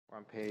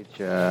on page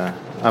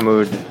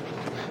Amud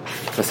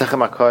Masechet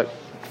Makkot,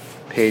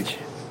 page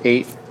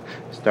 8,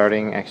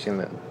 starting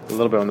actually a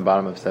little bit on the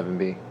bottom of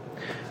 7b.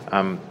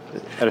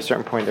 At a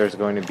certain point, there's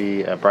going to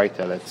be a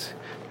Breita that's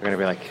going to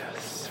be like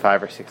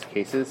 5 or 6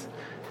 cases.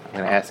 I'm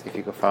going to ask if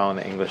you could follow in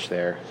the English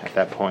there at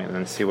that point and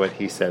then see what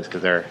he says,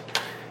 because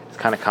it's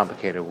kind of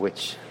complicated.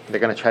 Which they're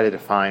going to try to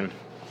define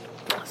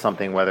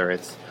something, whether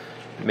it's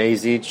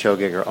Mazid,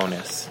 Shogeg, or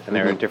Onis, and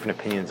there are different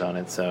opinions on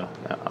it. So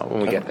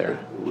when we get there,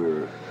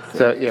 we're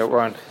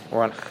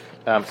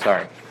on.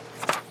 Sorry,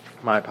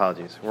 my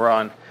apologies. We're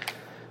on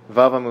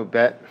Vav Amud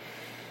Bet.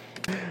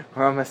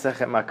 We're on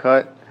Masechet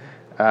Makkot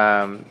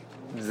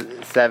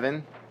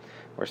 7.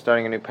 We're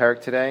starting a new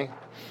parak today.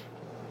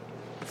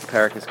 This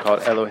parak is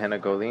called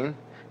Elohena Golin,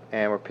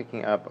 and we're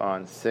picking up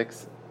on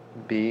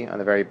 6b on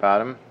the very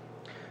bottom.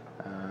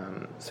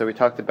 So we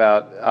talked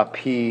about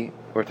Api.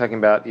 We're talking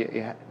about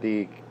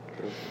the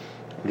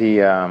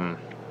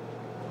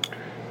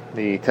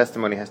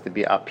testimony has to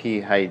be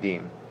Api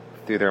Haidim,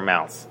 through their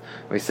mouths.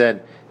 We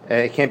said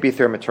it can't be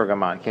through a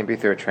Maturgaman, it can't be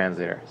through a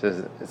translator.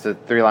 So it's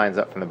 3 lines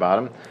up from the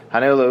bottom.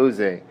 Hanel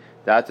Uze,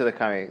 Datu the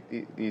Kame,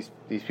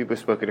 these people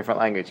spoke a different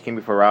language, came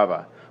before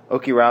Rava.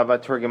 Oki Rava,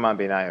 Turgaman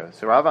Benayo.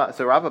 So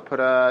Rava put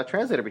a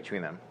translator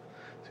between them.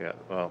 So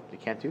well, you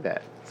can't do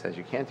that. It says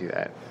you can't do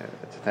that.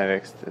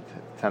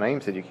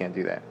 Tanaim said you can't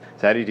do that.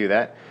 So how do you do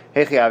that?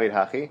 Hechi Avid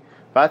Hachi.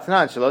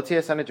 Vatnan,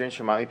 Shalotia Sanadrin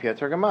Shemali Pia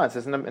Turgaman. It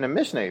says in a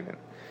Mishnah even.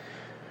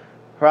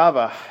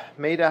 Rava,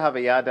 Meida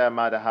Havayada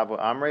Madahabu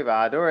Amre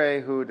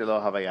Va'adore Hu Delo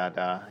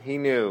Havayada. He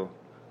knew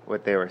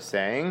what they were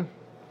saying,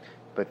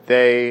 but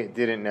they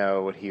didn't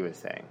know what he was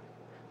saying.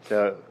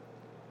 So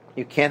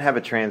you can't have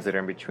a translator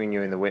in between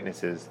you and the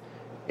witnesses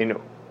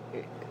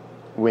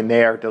when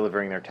they are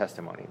delivering their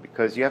testimony,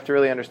 because you have to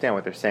really understand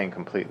what they're saying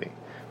completely.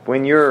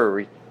 When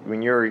you're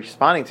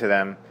responding to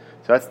them,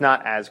 so that's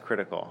not as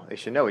critical. They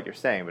should know what you're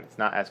saying, but it's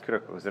not as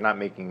critical because they're not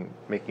making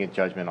a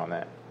judgment on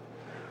that.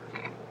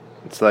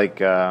 It's like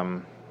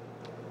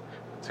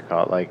what's it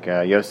called? Like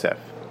Yosef.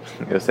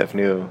 Yosef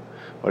knew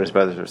what his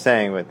brothers were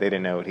saying, but they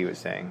didn't know what he was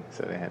saying,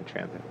 so they had to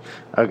translate.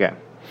 Okay.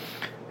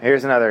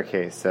 Here's another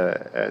case.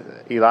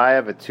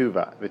 Eliah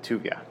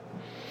Vituvia.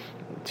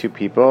 2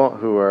 people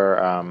who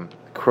were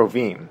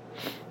Krovim,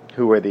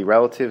 who were the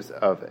relatives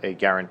of a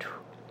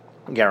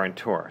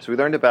guarantor. So we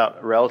learned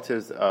about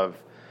relatives of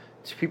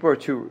 2 people or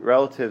 2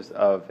 relatives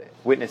of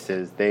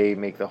witnesses. They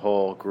make the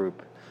whole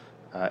group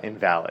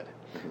invalid.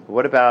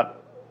 What about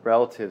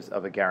relatives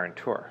of a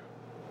guarantor?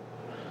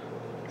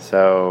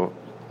 So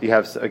you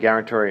have a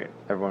guarantor.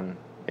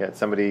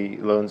 Somebody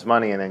loans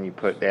money, and then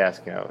they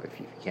ask, if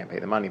you can't pay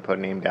the money, put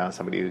a name down,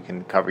 somebody who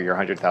can cover your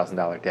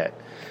 $100,000 debt,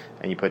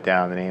 and you put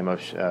down the name of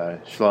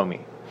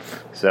Shlomi.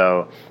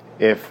 So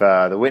if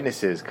the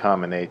witnesses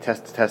come and they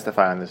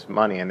testify on this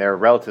money, and they're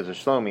relatives of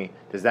Shlomi,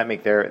 does that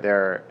make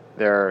their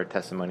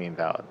testimony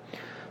invalid?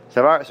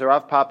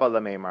 Savar Papa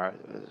Lamemar,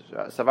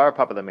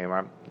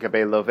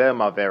 Gabe Love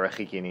Malve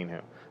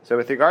Rechikininu. So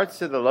with regards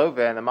to the Love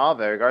and the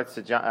Malve, regards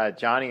to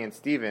Johnny and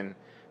Stephen,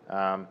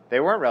 they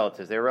weren't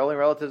relatives. They were only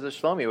relatives of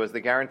Shlomi, was the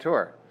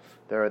guarantor.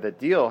 The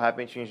deal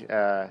happened between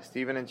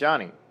Stephen and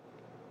Johnny.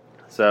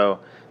 So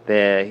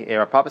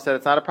Rav Papa said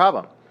it's not a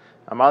problem.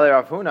 Amale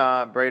Rav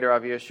Huna, Breder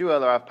Rav Yeshua,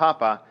 Rav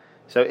Papa.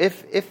 So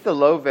if the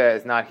Love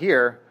is not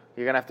here,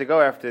 you're going to have to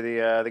go after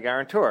the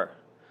guarantor.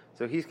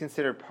 So he's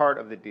considered part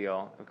of the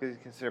deal. Because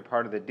he's considered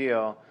part of the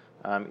deal,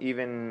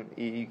 even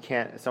you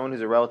can't. Someone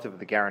who's a relative of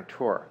the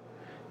guarantor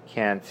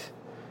can't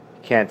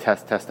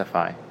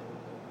testify.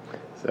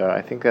 So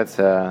I think that's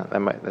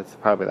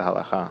probably the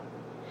halacha.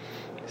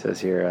 It says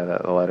here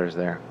the letters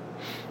there.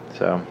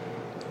 So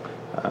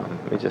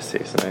let me just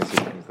see. Sometimes he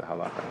brings the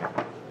halacha here.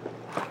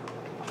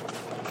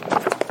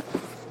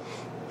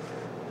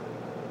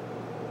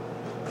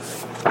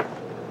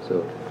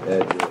 So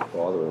Ed, your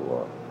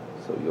father-in-law,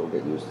 so you'll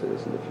get used to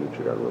this in the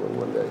future, God willing,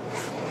 one day,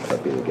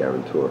 about being a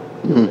guarantor.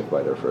 You'll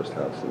buy their first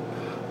house.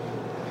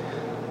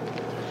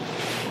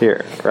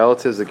 Here,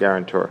 relatives of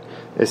guarantor.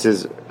 This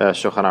is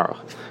Shulchan Aruch.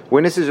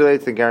 Witnesses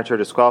related to the guarantor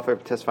disqualified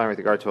from testifying with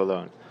regard to a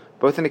loan.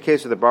 Both in the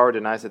case where the borrower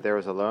denies that there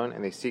was a loan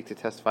and they seek to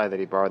testify that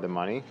he borrowed the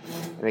money.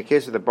 In the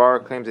case where the borrower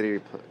claims that he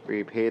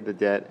repaid the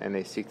debt and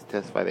they seek to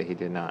testify that he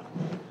did not.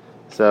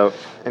 So,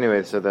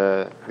 anyway, so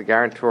the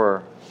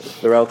guarantor,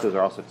 the relatives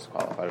are also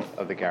disqualified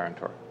of the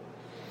guarantor.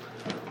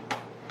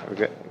 Are we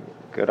good?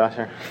 Good,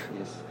 Asher?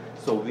 Yes.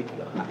 So,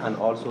 and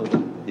also the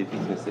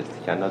witnesses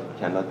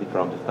cannot be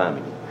from the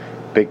family.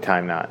 Big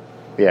time not.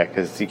 Yeah,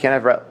 because you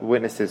can't have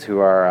witnesses who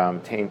are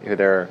who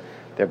they're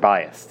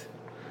biased.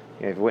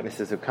 You have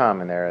witnesses who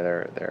come and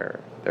they're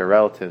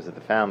relatives of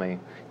the family.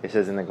 It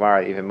says in the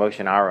Gemara, even Moshe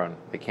and Aaron,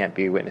 they can't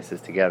be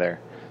witnesses together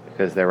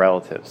because they're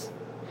relatives.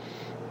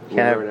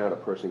 Whether or not a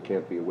person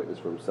can't be a witness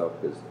for himself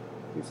because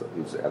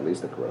he's at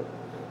least a Quran.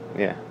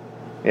 Yeah,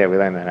 we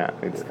learned that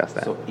out. We discussed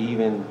that. So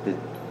even the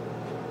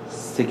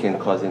second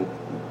cousin,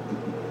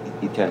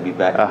 it can be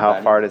back.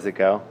 How far does it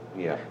go?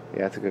 Yeah,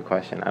 that's a good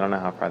question. I don't know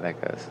how far that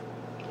goes.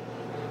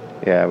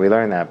 Yeah, we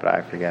learned that, but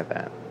I forget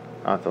that.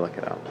 I'll have to look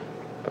it up.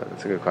 But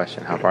it's a good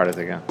question. How far does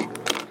it go?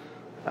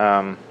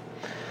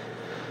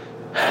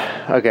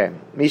 Okay,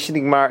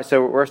 Mishnah.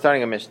 So we're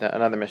starting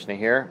another Mishnah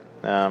here.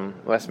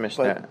 Last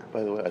Mishnah.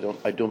 By the way,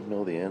 I don't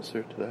know the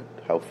answer to that.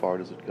 How far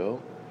does it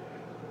go?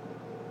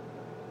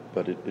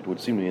 But it would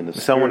seem to me in the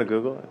Someone to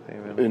spirit, Google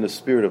it. in the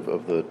spirit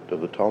of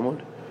the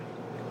Talmud,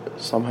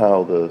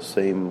 somehow the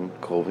same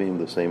Kovim,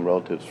 the same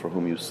relatives for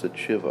whom you sit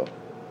Shiva,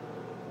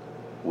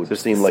 would So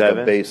seem like 7?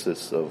 a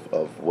basis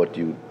of what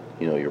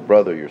your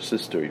brother, your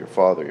sister, your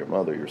father, your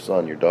mother, your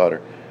son, your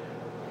daughter,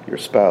 your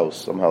spouse.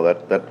 Somehow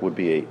that would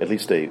be at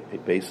least a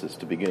basis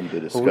to begin the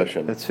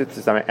discussion.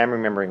 I'm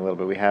remembering a little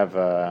bit. We have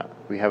a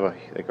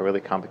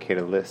really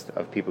complicated list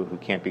of people who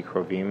can't be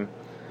Krovim,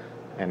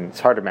 and it's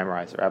hard to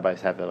memorize. The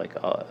rabbis have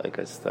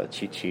a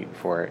cheat sheet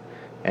for it,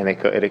 and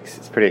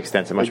it's pretty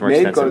extensive, much more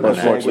extensive than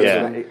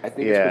that.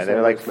 Yeah, there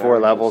are like 4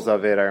 levels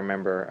of it. I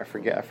remember. I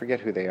forget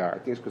who they are. I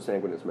think it's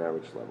consanguineous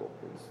marriage level.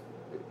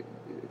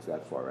 It's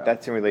that far out.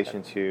 That's in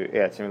relation to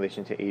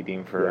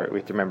Adim for. We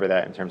have to remember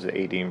that in terms of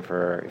Adim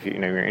for if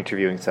you're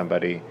interviewing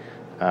somebody.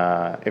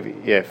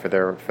 For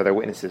their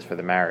witnesses for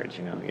the marriage,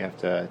 you have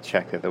to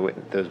check that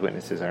those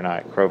witnesses are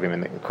not Krovim,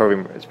 and the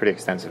Krovim is pretty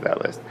extensive,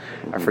 that list.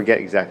 I forget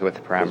exactly what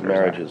the parameters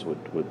marriages are.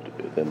 would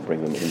then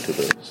bring them into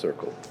the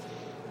circle.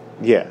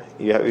 Yeah,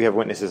 you have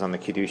witnesses on the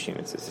Kiddushin.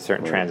 It's a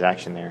certain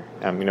transaction there.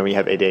 You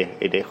have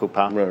Edei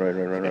Chuppah.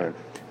 Right.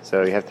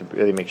 So you have to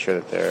really make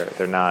sure that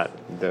they're not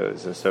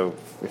those. So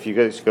if you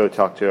guys go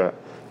talk to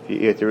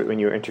when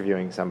you're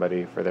interviewing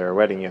somebody for their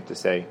wedding, you have to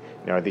say,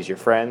 are these your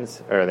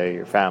friends or are they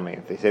your family?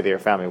 If they say they're your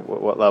family,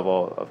 what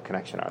level of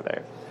connection are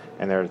they?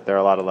 And there are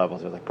a lot of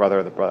levels. There's like brother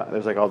of the brother.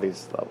 There's like all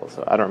these levels.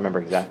 So I don't remember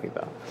exactly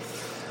though.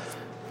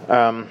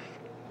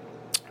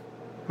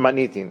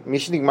 Matnitin.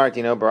 Mishnig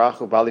Martino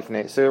Barachu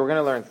Balifne. So we're going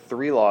to learn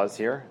 3 laws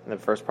here in the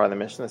first part of the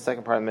Mishnah. The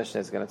second part of the Mishnah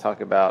is going to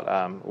talk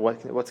about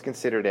what's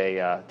considered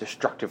a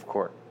destructive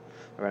court.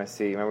 We're going to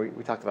see. Remember,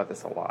 we talked about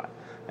this a lot.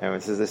 And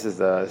this is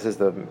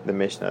the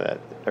Mishnah that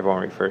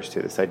everyone refers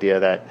to. This idea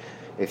that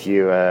if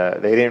you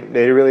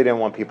they really didn't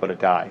want people to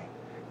die,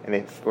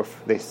 and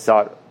they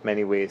sought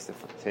many ways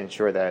to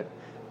ensure that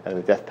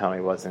the death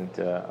penalty wasn't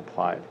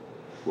applied.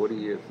 40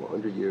 years,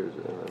 100 years.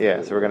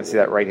 So we're going to see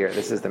that right here.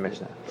 This is the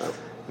Mishnah.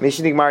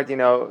 Mishnah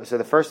Mardino. So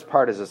the first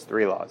part is just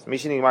 3 laws.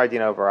 Mishnah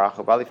Mardino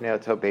Barachu Balifneo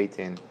To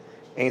Beitin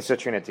Ein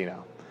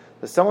Sotrinatino.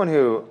 So someone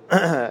who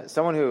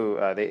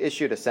they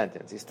issued a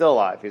sentence. He's still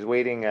alive. He's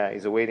awaiting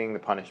the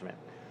punishment.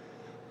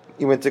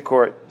 He went to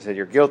court, said,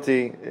 you're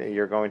guilty,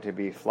 you're going to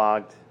be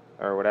flogged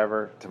or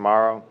whatever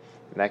tomorrow,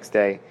 the next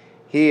day.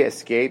 He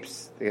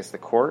escapes, I guess, the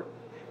court,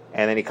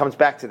 and then he comes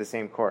back to the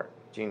same court.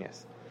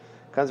 Genius.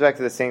 Comes back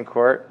to the same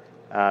court.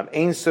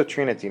 Ein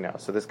sotrinatino.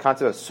 So this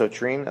concept of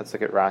sotrin, let's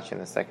look at Rashi in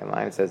the second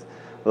line. It says,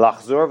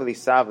 Lachzor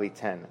v'lisav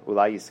liten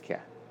ulai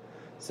yiskeh.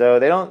 So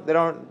they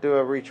don't do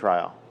a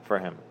retrial for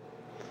him.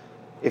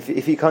 If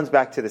he comes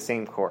back to the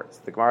same court,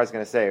 the Gemara is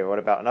going to say, what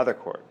about another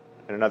court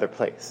in another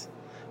place?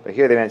 But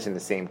here they mention the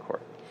same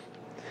court.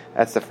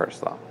 That's the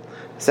first law.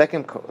 The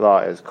second law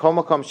is Kol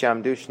Makom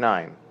Shamdu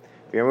Shnaim.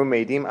 V'yamu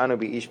Meidim Anu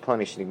B'ish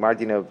Ploni Shnigmar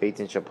Dino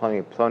Beitin Shel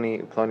Ploni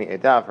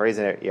Edav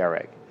Harezen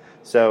Yareg.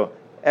 So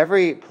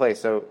every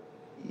place. So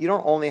you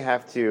don't only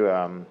have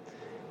to.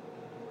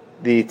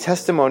 The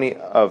testimony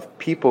of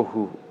people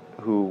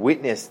who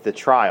witnessed the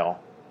trial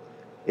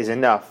is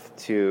enough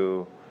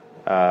to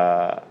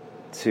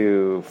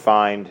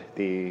find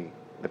the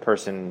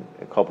person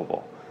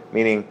culpable.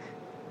 Meaning,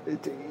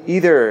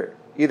 either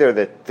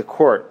the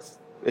court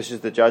issues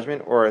the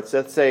judgment, or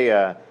let's say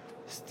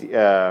let's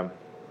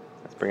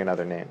bring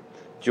another name.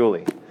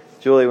 Julie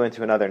went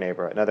to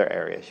another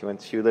area.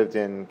 She lived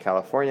in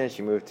California.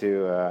 She moved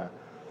to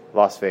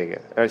Las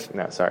Vegas.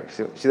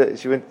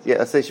 She went. Yeah,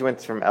 let's say she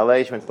went from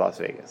LA. She went to Las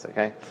Vegas.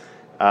 Okay,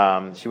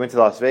 she went to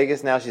Las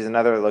Vegas. Now she's in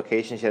another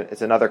location.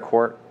 It's another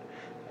court,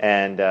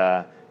 and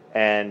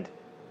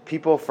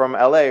people from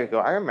LA go,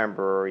 I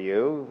remember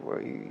you.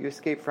 You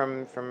escaped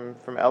from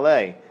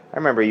LA. I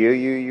remember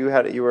you.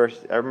 I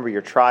remember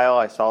your trial.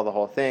 I saw the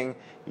whole thing.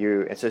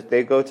 And so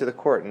they go to the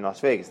court in Las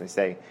Vegas and they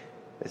say,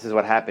 this is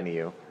what happened to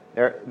you.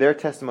 Their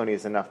testimony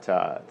is enough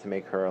to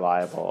make her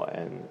liable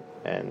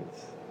and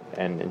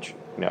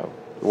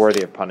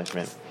worthy of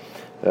punishment.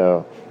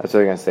 So that's what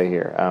they're going to say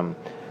here.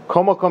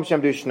 Komo kom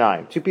shamdu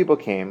shnaim. 2 people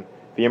came.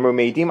 V'yemru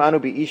meidim anu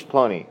bi'ish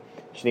ploni.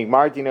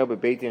 Shnigmar dino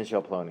bebeitin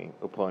shel ploni.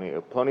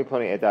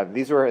 Ploni edav.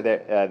 These were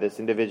this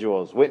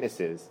individual's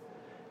witnesses.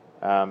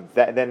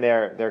 Then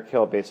they're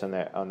killed based on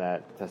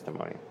that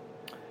testimony.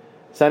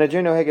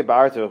 Sanhedrin noheged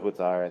ba'arto v'chutz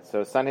haaretz.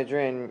 So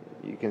Sanhedrin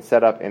you can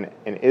set up in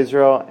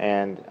Israel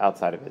and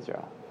outside of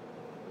Israel.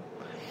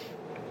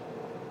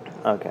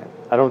 Okay,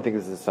 I don't think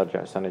this is a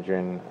subject.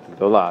 Sanhedrin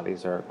Gdolah.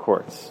 These are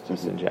courts,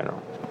 just in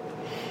general.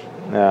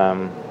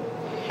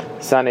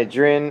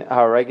 Sanhedrin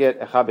hareget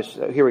echabish.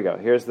 Here we go.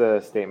 Here's the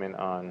statement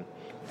on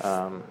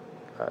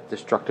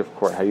destructive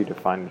court. How you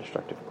define a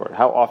destructive court?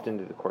 How often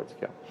do the courts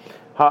kill?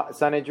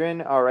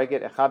 Sanhedrin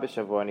hareget echabish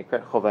shavua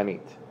nikret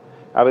chovanit.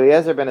 Rabbi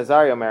Eliezer ben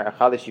Azariah omer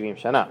echad shivim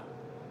shana.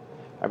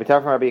 Rabbi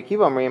Tar from Rabbi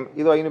Akiva omrim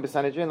ilo ayinu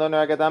b'Sanhedrin lo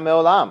nehag adam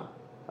me'olam.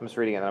 I'm just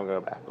reading it and then I'm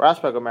going to go back.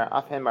 Rashba Gomer,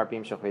 Afhen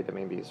Marbim Shochet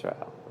Damim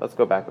B'Yisrael. Let's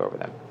go back over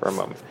them for a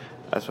moment.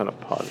 I just want to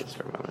pause this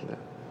for a moment.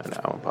 I know,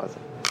 I won't pause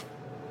it.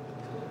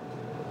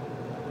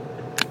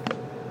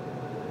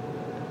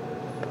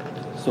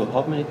 So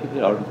how many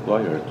people are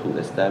required to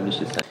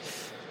establish a Sanhedrin?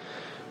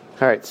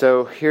 All right,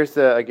 so here's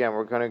again,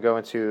 we're going to go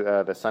into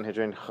the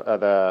Sanhedrin,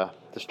 the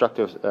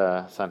destructive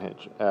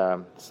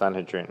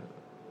Sanhedrin.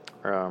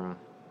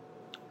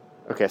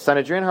 Okay,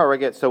 Sanhedrin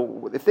Haragit.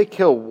 So if they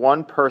kill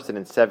one person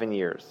in 7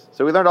 years,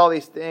 so we learned all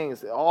these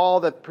things,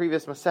 all the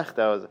previous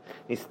Masechta,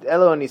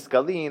 Elo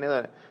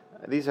Niskalin.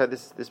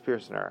 This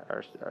person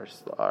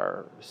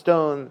are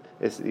stoned.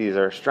 These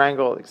are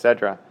strangled,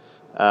 etc.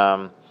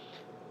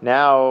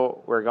 Now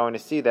we're going to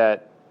see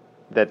that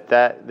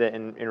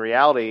in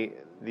reality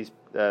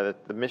the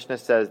Mishnah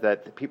says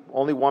that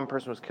only one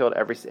person was killed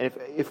every. And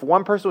if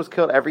one person was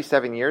killed every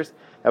 7 years,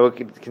 that would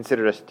be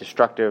considered a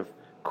destructive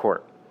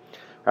court.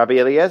 Rabbi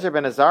Eliezer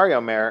ben Azariah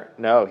Omer,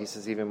 no, he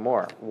says even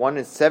more. 1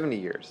 in 70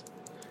 years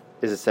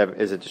is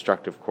a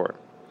destructive court.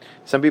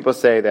 Some people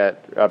say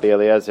that Rabbi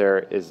Eliezer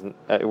is.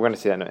 We're going to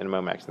see that in a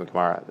moment. Actually, in the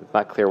Gemara, it's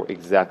not clear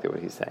exactly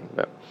what he's saying.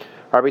 But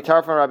Rabbi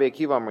Tarfon and Rabbi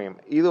Akiva Omrim,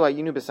 Ilu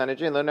Hayinu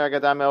b'Sanhedrin lo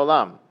neragadam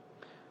me'olam.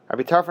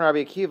 Rabbi Tarfon and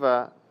Rabbi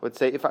Akiva would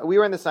say, if we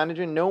were in the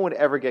Sanhedrin, no one would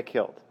ever get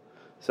killed.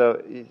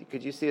 So,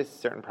 could you see a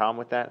certain problem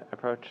with that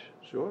approach?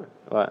 Sure.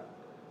 What?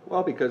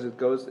 Well, because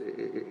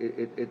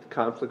it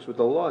conflicts with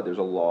the law. There's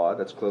a law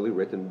that's clearly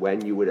written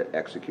when you would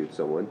execute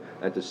someone,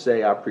 and to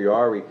say a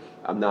priori,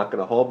 I'm not going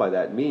to hold by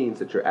that means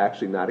that you're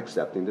actually not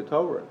accepting the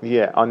Torah.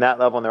 Yeah, on that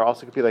level, and there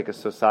also could be like a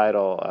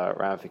societal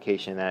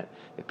ramification that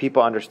if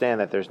people understand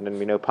that there's going to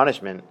be no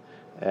punishment,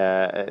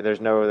 there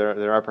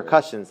are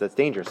repercussions. That's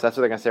dangerous. That's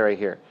what they're going to say right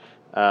here.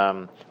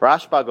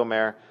 Rashba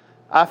Gomer,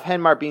 Afhen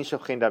Marbin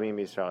Shochin Damim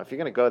Yisrael. If you're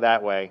going to go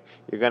that way,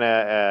 you're going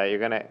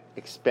to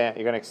expand.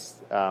 You're going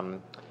to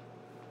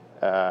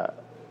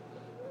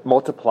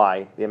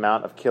multiply the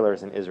amount of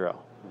killers in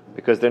Israel,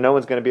 because no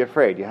one's going to be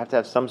afraid. You have to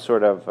have some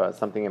sort of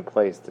something in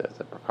place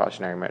as a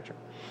precautionary measure,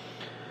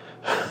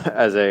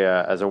 as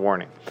a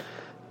warning.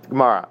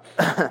 Gemara.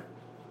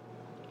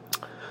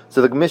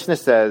 So the Mishnah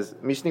says,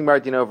 Mishning Mar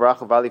Dino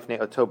V'Rachav Alifnei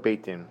Oto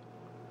Beitin.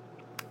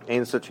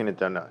 Ein Sochina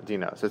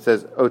Dino. So it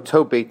says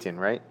Oto Beitin,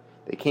 right?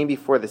 They came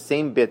before the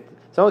same bit.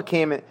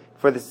 Someone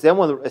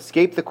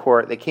escaped the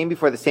court. They came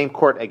before the same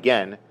court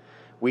again.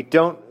 We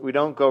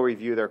don't go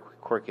review their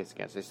court case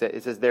again. So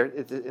it says there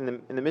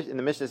in the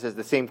Mishnah it says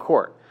the same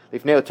court.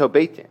 Lifnei Oto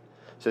Beitin.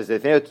 So it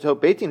says Lifnei Oto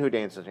Beitin Hu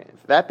Dein Sochina.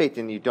 For that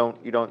Beitin you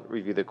don't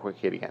review the court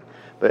case again.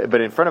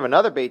 But in front of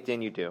another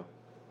Beitin you do.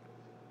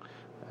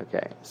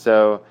 Okay,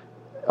 so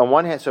on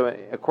one hand, so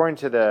according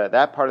to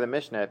that part of the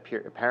Mishnah,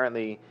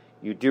 apparently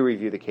you do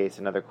review the case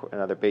another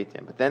Beit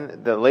Din. But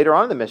then later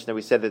on in the Mishnah,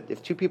 we said that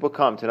if two people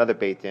come to another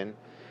Beit Din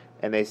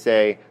and they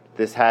say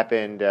this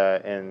happened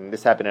in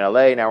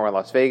LA, now we're in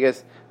Las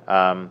Vegas.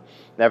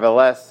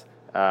 Nevertheless,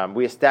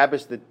 we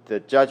established the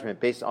judgment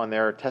based on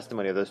their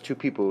testimony of those two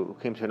people who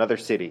came to another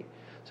city.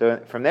 So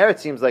from there, it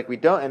seems like we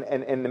don't,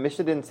 and the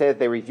Mishnah didn't say that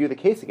they review the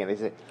case again. They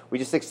said we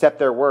just accept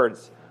their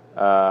words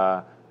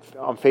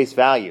on face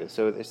value.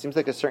 So it seems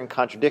like a certain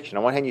contradiction.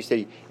 On one hand, you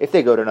say if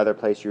they go to another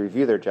place, you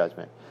review their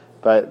judgment.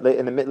 But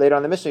later on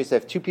in the Mishnah, you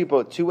said if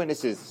two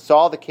witnesses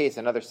saw the case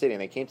in another city,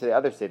 and they came to the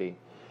other city,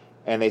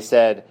 and they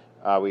said,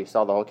 we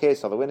saw the whole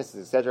case, saw the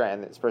witnesses, etc.,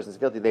 and this person's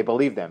guilty, they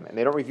believe them, and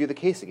they don't review the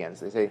case again.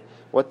 So they say,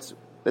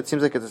 that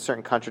seems like it's a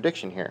certain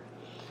contradiction here.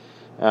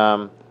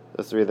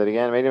 Let's read that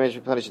again.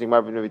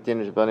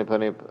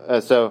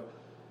 So,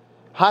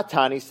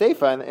 Hatani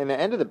Seifa, in the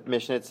end of the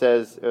Mishnah, it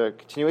says,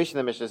 continuation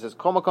of the Mishnah, it says,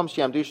 Kol makom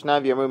shi'amdu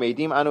shnav yamu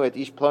meidim anu et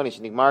ish ploni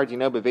shenigmar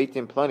dino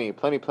beveitim ploni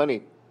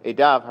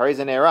edav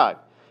harizan erag.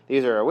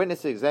 These are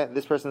witnesses,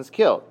 this person's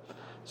killed.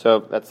 So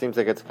that seems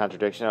like it's a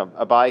contradiction.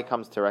 Abai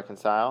comes to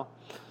reconcile.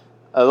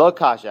 Lo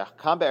kashach,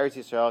 kam be'eretz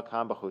Yisrael,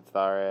 kam b'chutz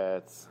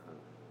la'aretz.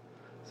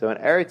 So in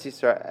Eretz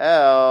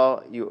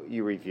Yisrael,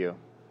 you review.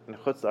 In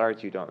chutz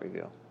la'aretz, you don't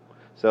review.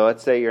 So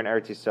let's say you're in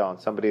Eretz Yisrael,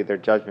 and their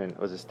judgment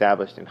was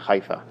established in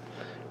Haifa.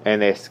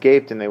 And they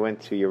escaped and they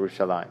went to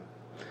Yerushalayim.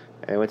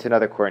 And they went to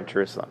another court in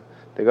Jerusalem.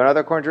 They go to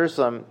another court in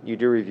Jerusalem, you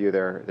do review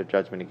their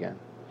judgment again.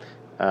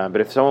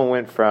 But if someone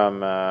went from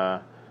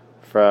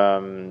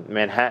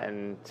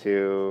Manhattan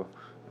to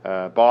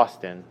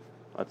Boston,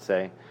 let's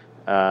say,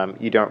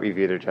 you don't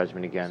review their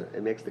judgment again. So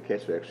it makes the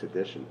case for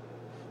extradition.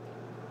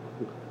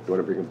 You want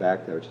to bring them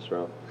back to Eretz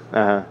Yisrael?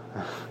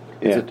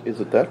 Is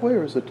it that way,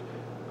 or is it?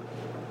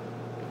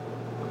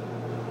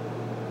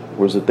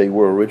 Was it they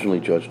were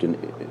originally judged in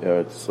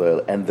Eretz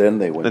and then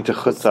they went into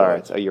Chutz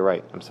La'aretz? Oh, you're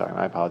right. I'm sorry.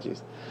 My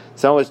apologies.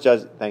 Someone was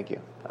judged. Thank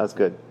you. That was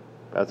good.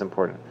 That was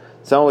important.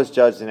 Someone was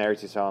judged in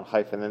Eretz Yisrael and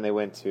Haifa, and then they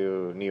went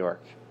to New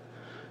York.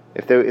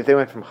 If they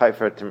went from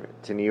Haifa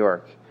to New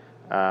York,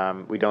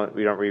 we don't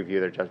review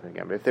their judgment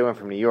again. But if they went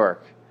from New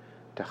York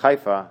to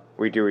Haifa,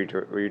 we do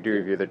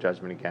review their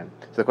judgment again.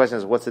 So the question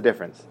is, what's the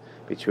difference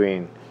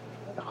between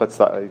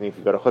if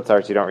you go to Chutz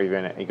La'aretz, you don't review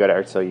it. You go to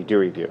Eretz Yisrael, you do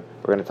review.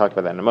 We're going to talk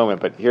about that in a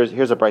moment. But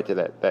here's a brighter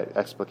that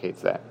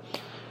explicates that.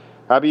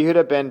 Rabbi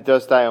Yehuda ben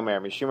Dostai Omer,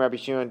 Mishum Rabbi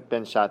Shimon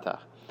ben Shatach.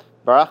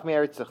 Barach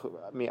mi'aretz,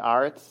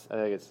 I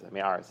think it's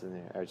mi'aretz, isn't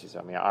it? Eretz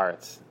Yisrael,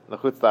 mi'aretz.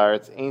 L'chutz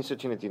la'aretz, ein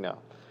sochinatino.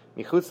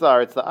 Mi'chutz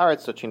la'aretz,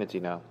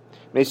 sochinatino.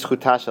 Mei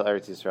schuta shel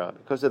Eretz Yisrael.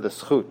 Because of the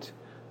schut,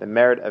 the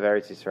merit of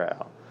Eretz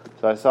Yisrael.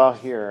 So I saw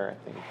here,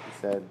 I think he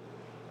said,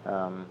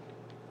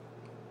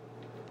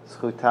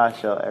 schuta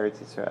shel Eretz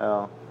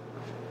Yisrael.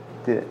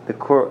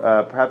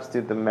 Perhaps due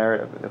to the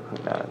merit of the,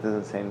 no, it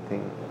doesn't say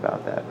anything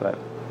about that, but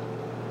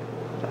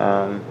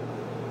a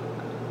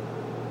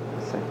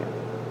second.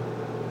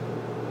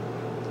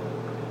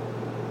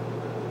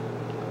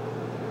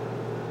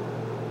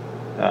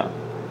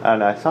 I don't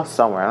know. I saw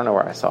somewhere. I don't know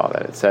where I saw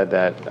that. It said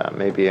that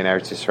maybe in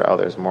Eretz Yisrael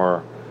there's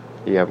more.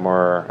 You have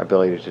more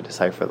ability to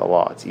decipher the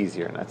law. It's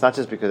easier, and it's not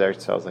just because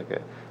Eretz Yisrael is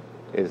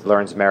like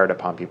learns merit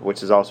upon people,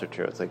 which is also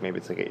true. It's like maybe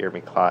it's like a Ir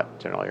Miklat,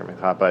 general Ir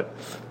Miklat,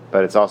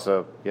 but it's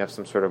also you have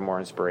some sort of more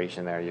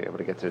inspiration there. You're able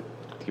to get to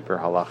deeper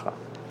halacha.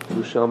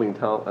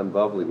 Yerushalmi and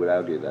Bavli would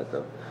argue that,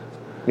 though.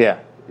 Yeah.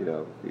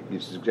 You're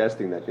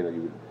suggesting that you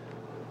would,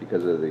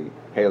 because of the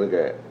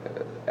Haliga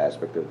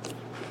aspect of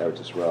Eretz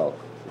Yisrael,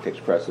 it takes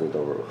precedent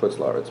over Chutz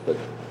La'aretz, but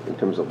in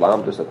terms of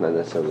Lamdus, that's not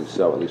necessarily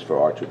so, at least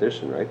for our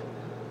tradition, right?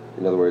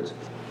 In other words,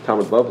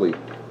 Talmud Bavli,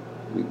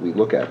 we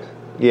look at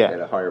at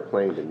a higher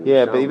plane than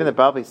Yerushalmi. But even the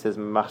Bavli says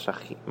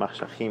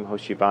Machshachim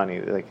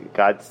Hoshibani, like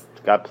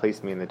God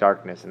placed me in the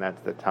darkness, and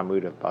that's the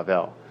Talmud of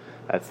Bavel.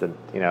 That's the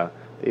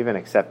they even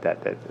accept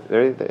that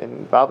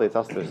in Bavli it's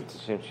also there's a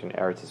distinction in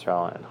Eretz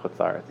Yisrael and Chutz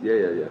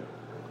La'aretz.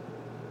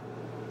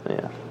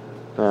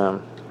 Yeah.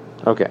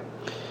 Okay.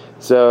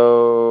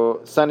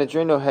 So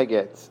Sanhedrin no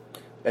Heget.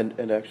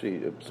 And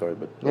actually, I'm sorry,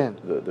 but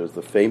there's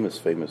the famous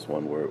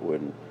one where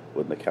when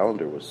the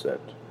calendar was set,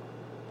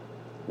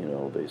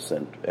 they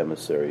sent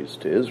emissaries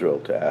to Israel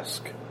to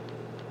ask,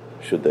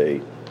 should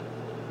they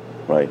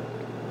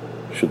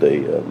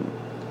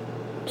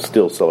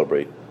still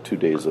celebrate 2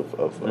 days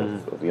of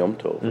Yom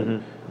Tov?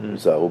 And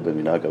Zahu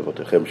b'minag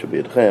avotechem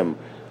shebiyadchem.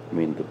 I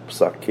mean, the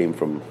psak came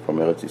from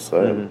Eretz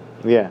Yisrael.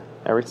 Yeah,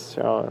 Eretz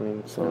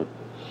Yisrael. So it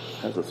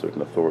has a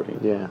certain authority.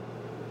 Yeah.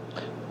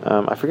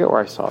 I forget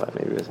where I saw that.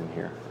 Maybe it was in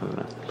here. I don't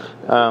know.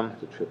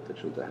 It's a trip that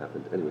shouldn't have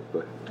happened. Anyway, go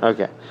ahead.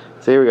 Okay.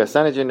 So here we go.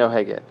 Sanhedrin no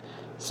Heget.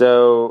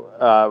 So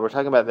we're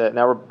talking about that.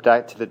 Now we're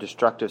back to the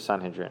destructive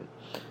Sanhedrin,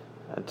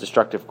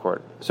 destructive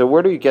court. So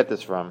where do you get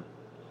this from?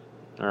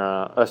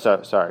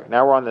 Sorry.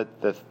 Now we're on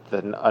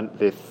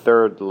the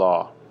third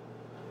law.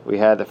 We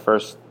had the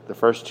first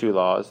two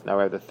laws. Now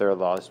we have the third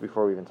law. This is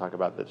before we even talk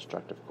about the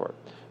destructive court.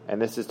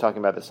 And this is talking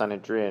about the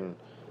Sanhedrin.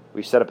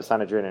 We set up a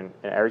Sanhedrin in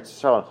Eretz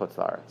Yisrael and Chutz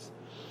La'aretz.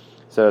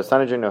 So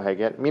Sanhedrin no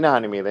Heget. Mina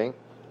hanimile.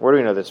 Where do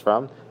we know this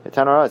from? The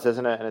Tanarah, it says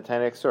in a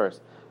Tanaic source.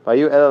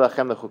 Vayu ela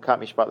lachem lechukat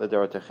mishpat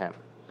ledorotechem.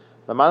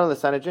 Lamanu the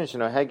Sanhedrin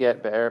sheno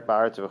Heget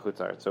ba'aretz v'chutz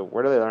la'aretz. So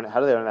where do they learn? How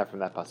do they learn that from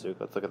that pasuk?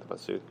 Let's look at the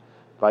pasuk.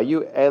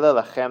 Vayu ela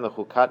lachem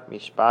lechukat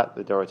mishpat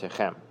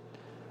ledorotechem.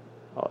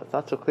 Well, it's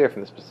not so clear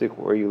from this pasuk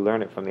where you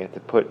learn it from. You have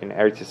to put in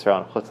Eretz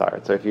Yisrael and Chutz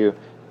La'aretz. So if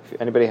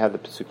anybody have the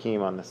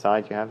pasukim on the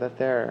side, you have that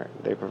there. Or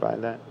they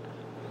provide that.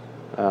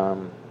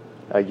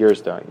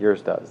 Yours don't.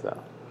 Yours does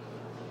though.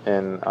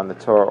 And on the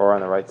Torah or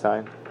on the right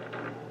side,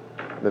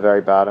 the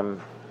very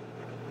bottom.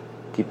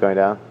 Keep going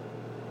down.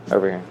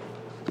 Over here.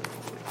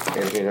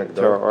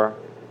 Torah or.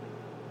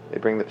 They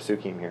bring the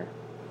pasukim here.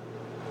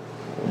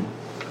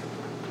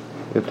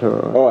 The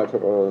Torah. Okay.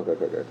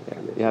 Yeah.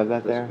 You have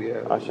that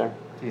there, Asher?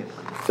 Yes.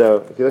 So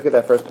if you look at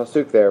that first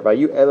pasuk there, by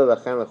you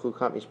lachem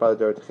lechukam mishpat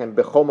ledorotechem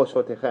bechol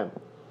moshvotechem.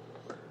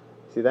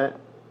 See that?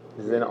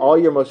 This is in all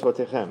your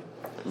moshvotechem.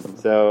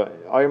 So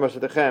all your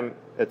moshvotechem,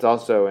 it's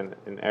also in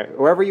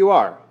wherever you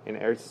are in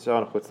Eretz Yisrael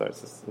and Chutz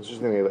La'aretz. It's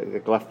interesting they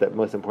left that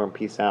most important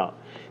piece out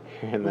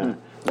here in the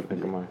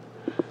Gemara.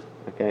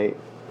 Okay,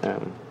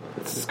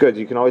 this is good.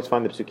 You can always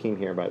find the psukim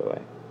here, by the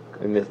way,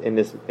 in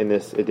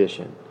this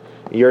edition.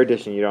 In your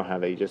edition, you don't have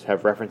that. You just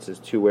have references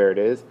to where it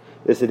is.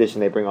 This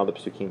edition, they bring all the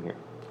psukim here.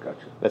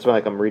 Gotcha. That's why,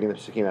 I'm reading the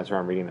psukim. That's where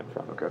I'm reading them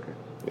from. Okay.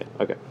 Yeah.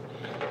 Okay.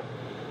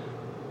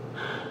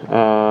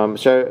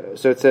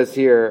 So it says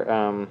here.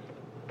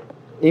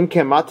 Im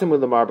kematem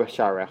ulamar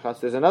b'sharecha.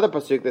 So there's another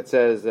pasuk that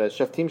says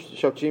shoftim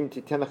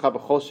titen lecha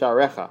b'chol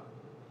sharecha.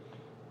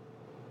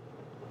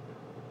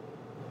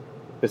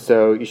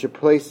 So you should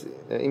place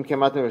im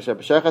kematem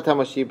b'sharecha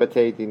tamoshi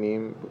batei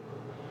dinim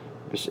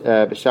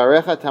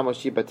b'sharecha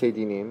tamoshi batei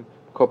dinim.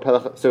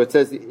 So it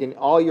says in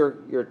all your.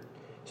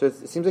 So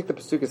it seems like the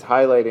pasuk is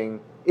highlighting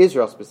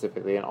Israel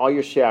specifically and all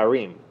your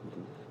she'arim.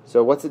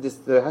 So what's it?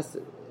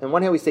 On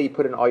one hand, we say you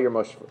put in all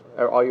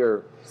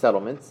your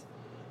settlements.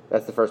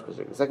 That's the first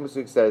pasuk. The second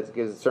pasuk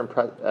gives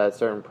a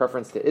certain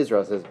preference to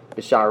Israel. It says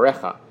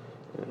b'sharecha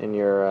in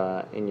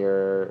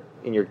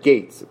your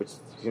gates, which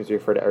seems to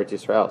refer to Eretz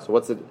Yisrael.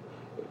 So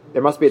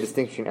there must be a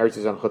distinction between Eretz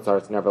Yisrael and Chutz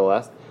La'aretz.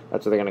 Nevertheless,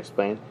 that's what they're going to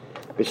explain.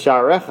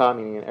 B'sharecha,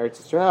 meaning in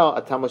Eretz Yisrael,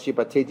 atamoshi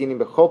batei dinim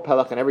b'chol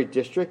pelach in every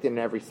district and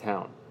in every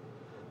town.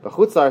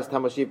 B'chutz La'aretz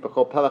tamoshi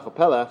b'chol pelach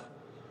u'pelach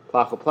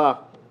plach u'plach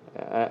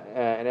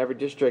in every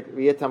district.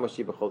 V'yeh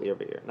tamoshi b'chol ir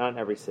v'ir, not in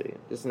every city,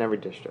 just in every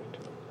district.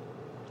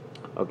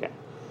 Okay.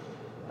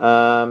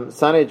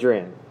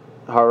 Sanhedrin,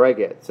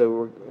 Hareget.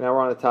 So now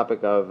we're on the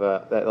topic of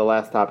the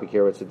last topic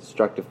here, which is a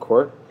destructive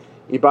court.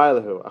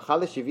 Ibailahu,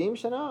 Achal Shivim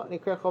Shana,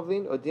 Nikre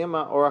Chovlin,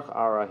 Odima Orach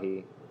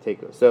Arahi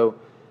Teku. So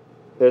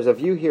there's a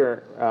view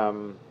here.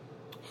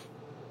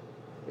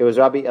 It was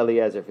Rabbi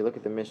Eliezer. If you look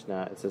at the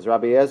Mishnah, it says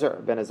Rabbi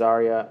Eliezer ben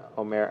Azariah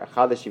Omer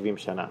Achal Shivim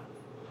Shana,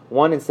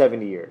 1 in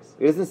 70 years.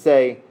 He doesn't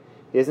say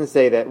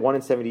that 1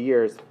 in 70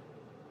 years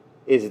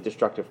is a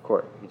destructive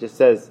court. He just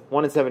says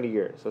 1 in 70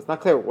 years. So it's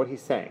not clear what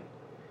he's saying.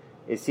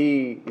 Is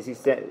he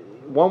saying,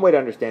 one way to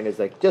understand is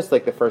like just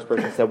like the first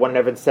person said, 1 in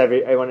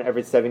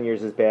every 7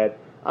 years is bad.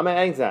 I'm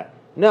adding that.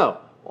 No,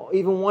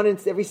 even 1 in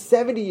every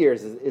 70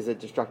 years is a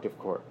destructive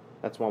court.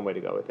 That's one way to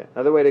go with it.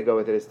 Another way to go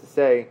with it is to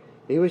say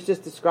he was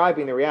just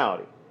describing the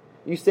reality.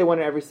 You say 1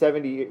 in every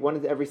 7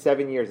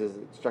 years is a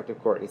destructive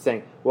court. He's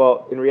saying,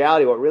 well, in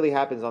reality, what really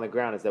happens on the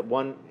ground is that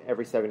 1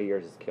 every 70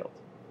 years is killed.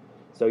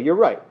 So you're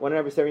right. 1 in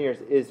every 7 years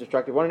is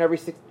destructive. 1 in every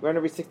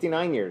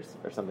 69 years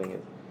or something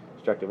is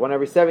destructive. 1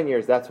 every 7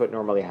 years. That's what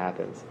normally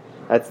happens.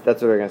 That's what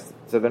they're going to.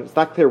 So then it's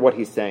not clear what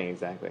he's saying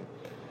exactly.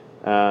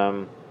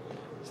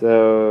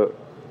 So.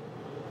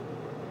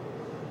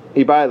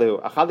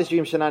 Ibailu,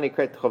 Achadishim Shanani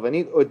Kret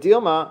Chovanit,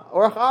 Odilma,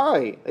 Orach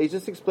Arahi. He's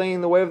just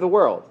explaining the way of the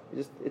world.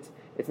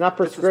 It's not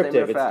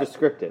prescriptive, it's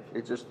descriptive.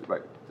 It's just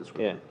descriptive.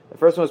 Yeah. The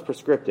first one was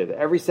prescriptive.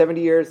 Every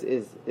 70 years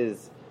is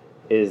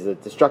a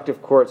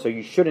destructive court, so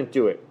you shouldn't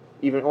do it.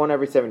 Even 1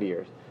 every 70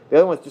 years. The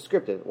other one's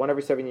descriptive. 1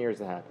 every 7 years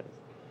it happens.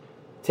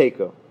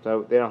 Teiko.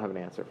 So they don't have an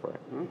answer for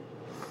it. Mm-hmm.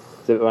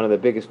 So one of the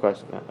biggest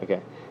questions.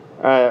 Okay.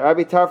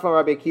 Rabbi Tarfon,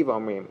 Rabbi Akiva,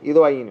 Omrim,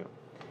 Ilu Ayinu.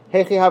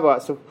 Hechi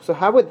Hava. So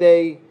how would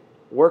they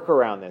work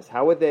around this?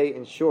 How would they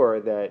ensure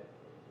that?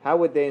 How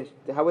would they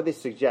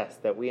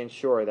suggest that we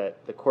ensure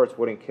that the courts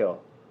wouldn't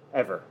kill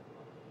ever?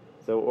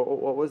 So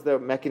what was the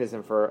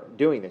mechanism for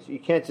doing this? You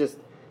can't just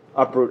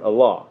uproot a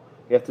law.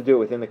 You have to do it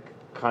within the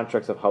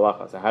contracts of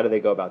halacha. So how do they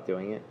go about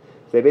doing it?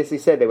 So they basically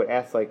said they would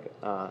ask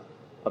a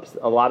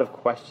lot of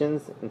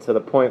questions until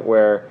the point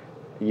where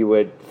you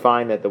would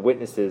find that the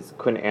witnesses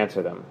couldn't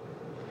answer them,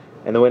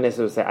 and the witnesses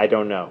would say, "I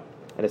don't know."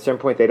 And at a certain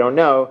point, they don't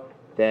know.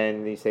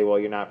 Then you say, well,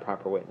 you're not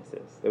proper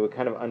witnesses. They would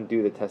kind of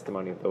undo the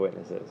testimony of the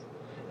witnesses,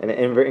 and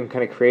in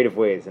kind of creative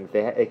ways. And if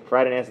they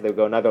provide an answer, they would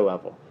go another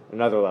level. So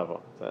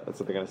that's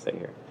what they're going to say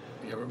here.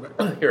 You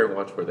remember hearing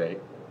once where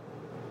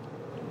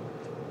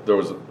there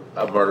was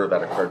a murder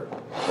that occurred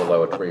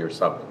below a tree or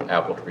something,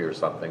 apple tree or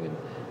something, and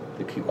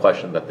the key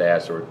question that they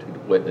asked the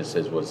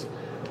witnesses was,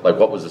 like,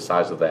 what was the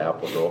size of the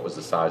apples or what was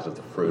the size of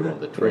the fruit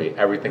on the tree?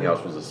 Everything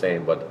else was the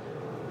same, but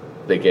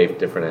they gave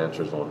different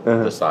answers on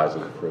the size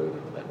of the fruit.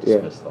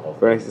 Dismissed the whole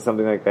thing. We're next to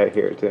something like that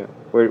here too.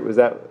 Where was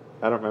that?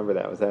 I don't remember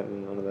that. Was that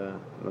in one of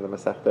the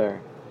Masech there?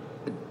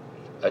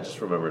 I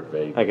just remember it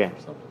vaguely. Okay. Or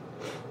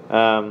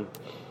something.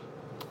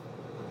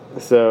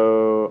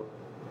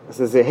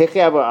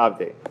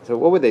 So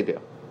what would they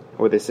do? What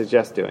would they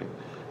suggest doing?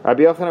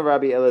 Rabbi Yochanan,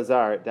 Rabbi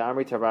Elazar,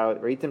 Da'amri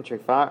Tarav, Ritim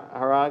Trefa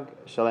Harag,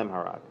 Shalem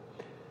Harag.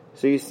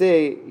 So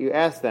you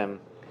ask them,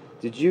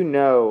 did you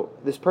know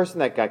this person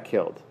that got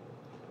killed?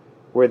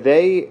 Were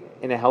they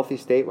in a healthy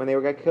state when they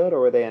got killed, or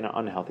were they in an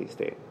unhealthy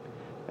state?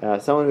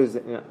 Someone who's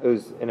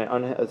in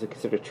an is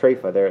considered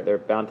treifa. They're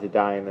bound to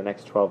die in the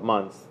next 12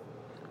 months,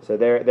 so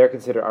they're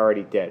considered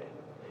already dead.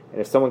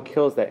 And if someone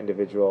kills that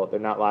individual, they're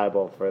not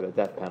liable for the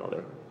death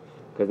penalty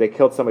because they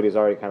killed somebody who's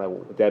already kind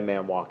of a dead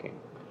man walking.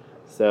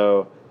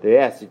 So they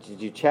asked,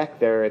 did you check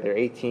their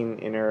 18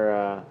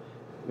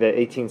 the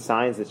 18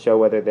 signs that show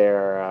whether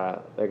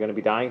they're going to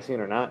be dying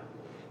soon or not?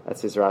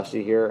 That's his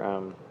Rashi here.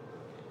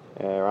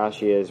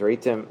 Rashi is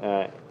Ritim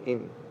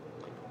in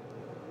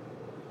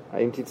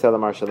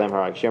Titzalamar Shalem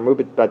Harag. Shamru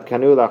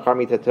Badkanu Lachar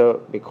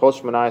Mitato Mikol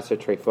Shmanayis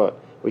Trefot.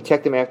 We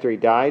checked him after he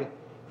died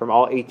from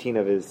all 18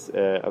 of his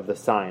of the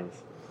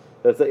signs.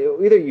 So it's like,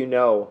 either you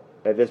know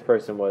that this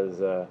person was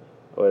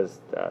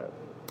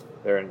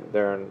they're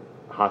in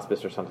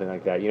hospice or something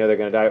like that. You know they're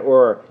going to die,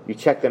 or you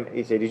check them.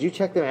 You say, did you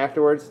check them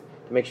afterwards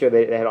to make sure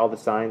they had all the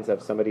signs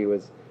of somebody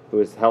who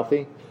was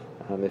healthy?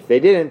 If they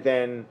didn't,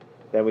 then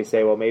we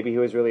say, well, maybe he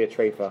was really a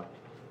treifa,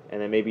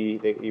 and then maybe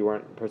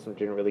person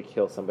didn't really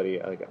kill somebody,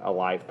 like a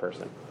live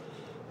person.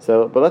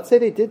 So, but let's say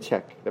they did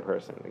check the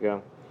person. They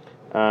go,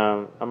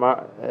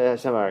 Marv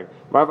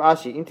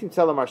Ashi, Intim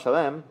Salamar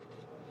Shalem,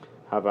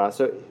 Hava.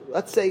 So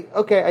let's say,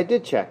 okay, I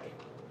did check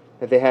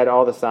that they had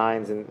all the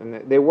signs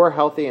and they were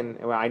healthy, and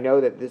I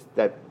know that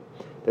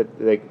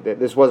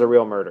this was a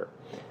real murder.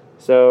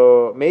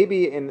 So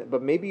maybe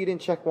you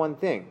didn't check one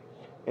thing.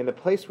 In the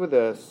place where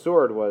the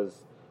sword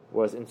was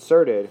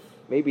inserted,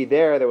 maybe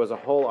there was a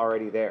hole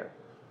already there.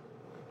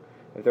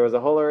 If there was a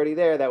hole already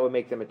there, that would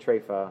make them a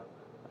treifa.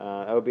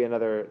 That would be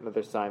another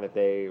sign that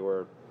they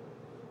were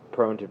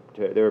prone to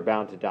they were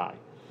bound to die.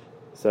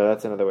 So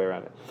that's another way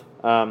around it.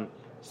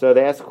 So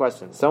they ask a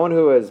question. Someone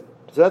who is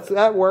that's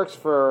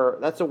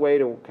a way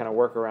to kind of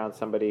work around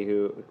somebody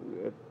who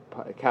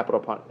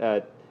capital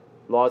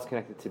laws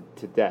connected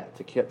to death,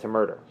 to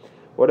murder.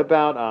 What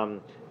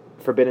about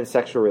forbidden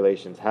sexual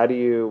relations?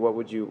 What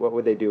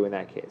would they do in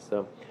that case?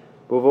 So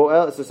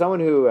someone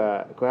who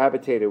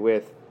cohabitated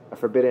with a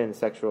forbidden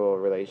sexual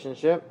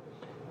relationship,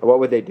 what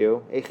would they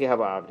do?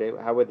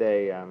 How would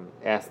they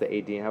ask the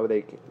Edim? How would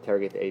they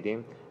interrogate the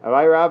Edim?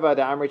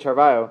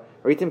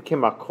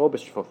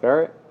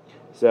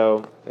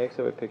 So, I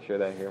actually have a picture of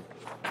that here.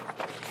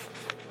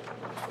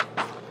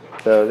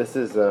 So this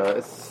is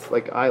it's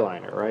like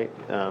eyeliner, right?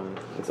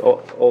 It's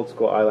old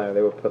school eyeliner.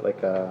 They would put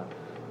like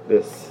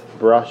this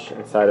brush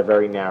inside a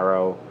very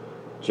narrow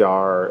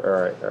jar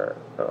or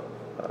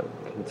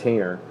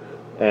container,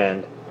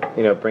 and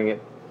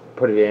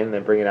put it in,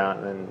 then bring it out,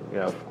 and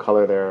then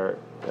color their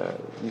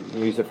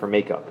use it for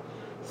makeup.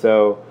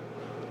 So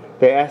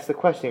they asked the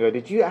question. Go,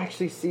 did you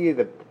actually see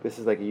the? This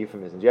is like a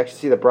euphemism. Did you actually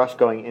see the brush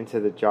going into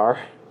the jar?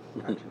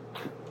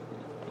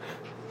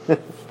 So,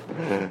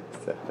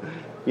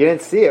 you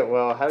didn't see it.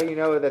 Well, how do you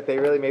know that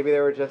maybe they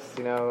were just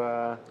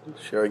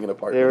sharing an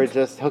apartment? They were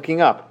just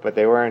hooking up, but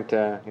they weren't.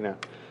 So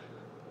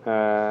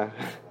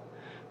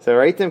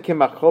Raitim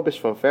kimachol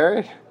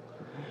b'shvoferet.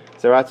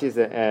 So Rashi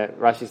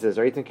says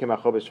Raitim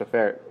kimachol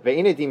b'shvoferet.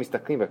 Ve'inadim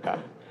mistaklim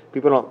b'kav.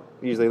 People don't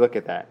usually look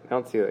at that. They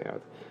don't see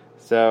it.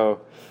 So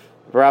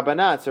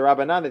Rabbanan,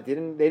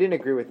 they didn't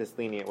agree with this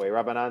lenient way.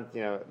 Rabbanan,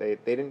 they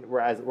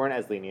weren't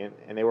as lenient,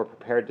 and they were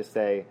prepared to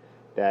say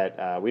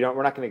that we're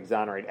not going to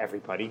exonerate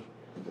everybody.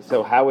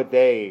 So how would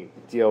they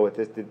deal with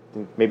this?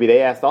 Maybe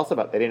they asked also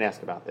about. They didn't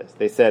ask about this.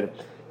 They said,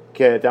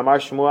 "Damar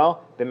Shmuel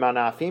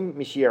b'manafim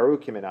mishiyaru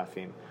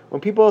kimenafim." When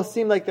people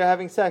seem like they're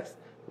having sex,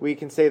 we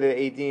can say that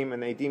Edim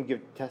and the Edim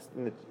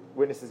and the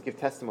witnesses give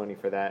testimony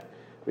for that.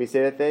 We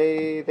say that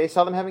they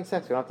saw them having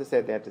sex. We don't have to say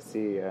that they have to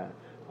see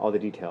all the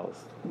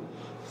details.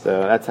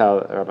 So that's how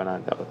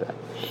Rabbanan dealt with that.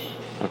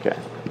 Okay.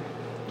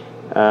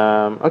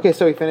 Okay,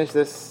 so we finished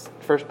this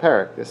first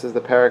parak. This is the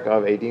parak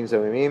of Edim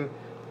Zoimim,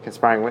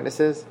 conspiring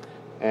witnesses.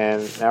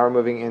 And now we're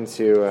moving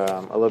into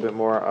a little bit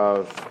more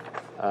of...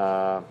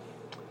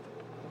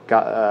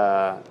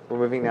 we're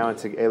moving now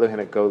into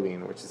Elohim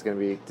Golin, which is going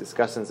to be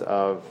discussions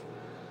of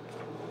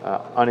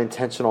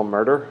unintentional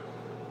murder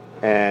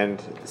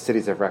and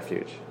cities of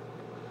refuge.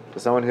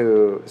 So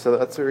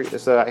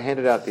I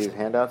handed out these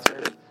handouts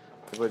here.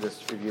 We'll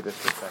just review this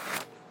for a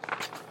second.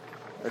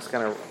 I'm just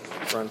going to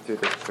run through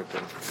this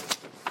quickly.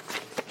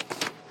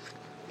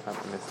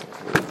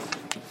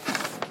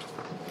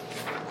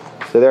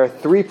 So there are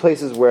three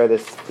places where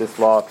this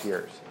law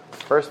appears.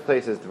 First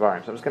place is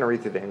Devarim. So I'm just going to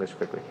read through the English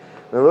quickly.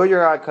 When the Lord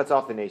your God cuts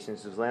off the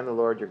nations whose land the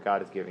Lord your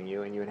God is giving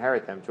you, and you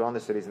inherit them, dwell in the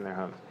cities and their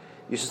homes.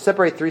 You shall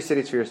separate 3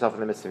 cities for yourself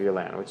in the midst of your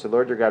land, which the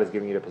Lord your God is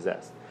giving you to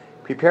possess.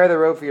 Prepare the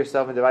road for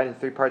yourself and divide into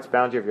 3 parts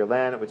boundary of your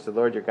land, which the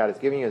Lord your God is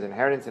giving you as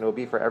inheritance, and it will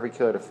be for every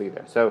killer to flee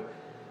there. So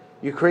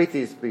you create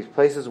these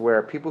places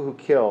where people who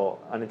kill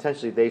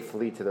unintentionally, they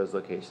flee to those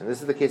locations.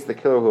 This is the case of the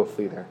killer who will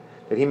flee there,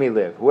 that he may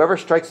live. Whoever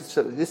strikes,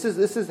 this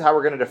is how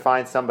we're going to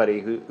define somebody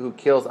who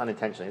kills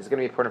unintentionally. It's going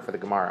to be important for the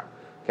Gemara.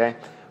 Okay,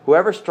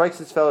 whoever strikes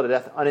his fellow to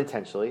death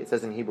unintentionally, it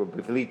says in Hebrew,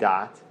 b'vli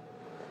dat,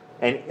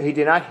 and he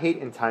did not hate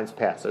in times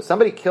past. So if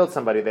somebody killed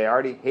somebody, they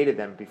already hated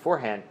them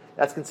beforehand,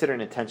 that's considered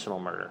an intentional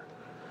murder.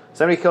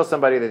 Somebody kills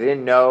somebody that they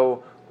didn't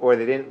know or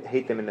they didn't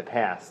hate them in the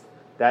past,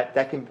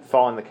 that can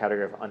fall in the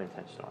category of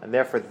unintentional, and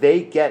therefore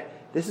they get.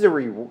 This is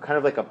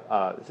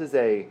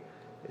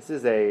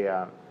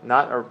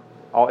not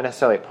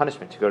necessarily a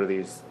punishment to go to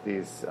these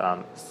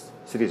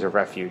cities of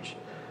refuge.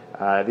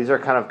 These are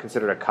kind of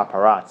considered a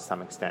kaparat to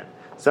some extent.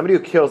 Somebody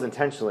who kills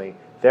intentionally,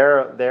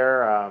 they're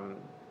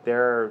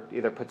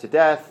either put to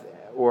death,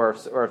 or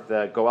if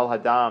the Goel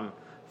Hadam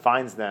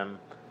finds them.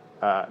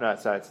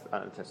 It's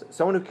unintentional.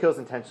 Someone who kills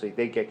intentionally,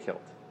 they get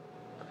killed.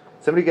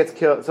 Someone who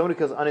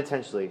kills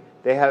unintentionally,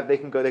 they kind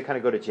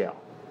of go to jail,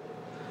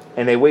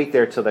 and they wait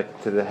there till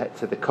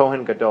the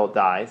Kohen Gadol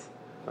dies.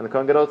 When the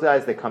Kohen Gadol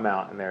dies, they come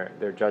out and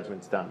their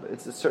judgment's done. But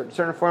it's a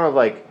certain form of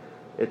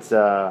it's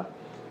not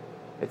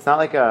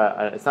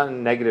a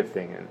negative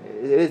thing.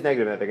 It is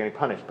negative that they're getting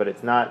punished, but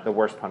it's not the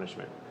worst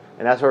punishment.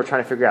 And that's what we're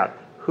trying to figure out: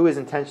 who is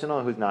intentional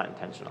and who's not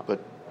intentional.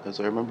 But as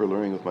I remember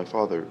learning with my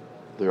father,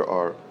 there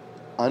are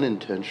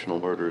unintentional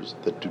murders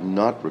that do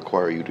not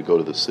require you to go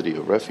to the city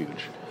of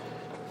refuge,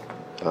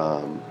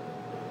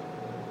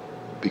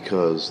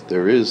 because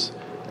there is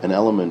an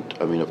element,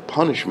 of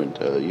punishment.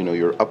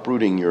 You're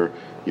uprooting your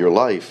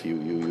life.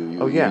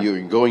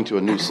 You're going to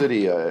a new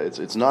city.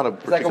 It's not a.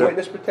 It's like a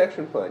witness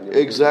protection plan.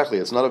 Exactly.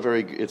 It's not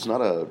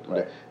a.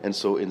 Right. And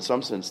so, in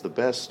some sense, the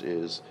best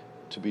is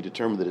to be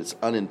determined that it's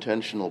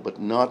unintentional, but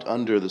not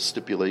under the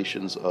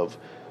stipulations of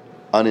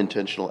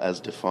unintentional as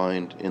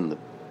defined in the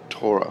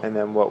Torah. And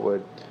then what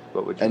would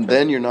you? And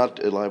then you're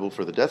not liable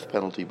for the death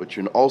penalty, but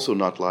you're also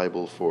not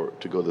liable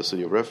to go to the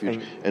city of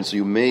refuge. And so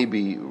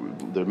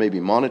there may be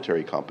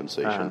monetary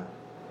compensation.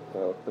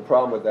 Well, the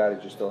problem with that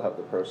is you still have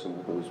the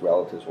person whose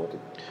relatives want to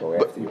go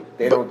after you.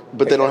 They don't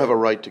have a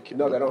right to kill.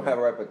 No, they don't have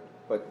a right.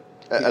 But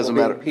as a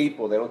matter,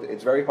 people, they don't.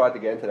 It's very hard to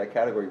get into that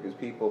category because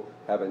people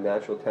have a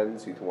natural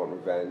tendency to want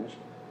revenge.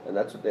 And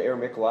that's what the Mir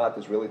Miklat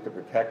is really to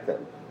protect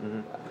them.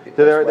 Mm-hmm.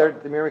 So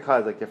the Mir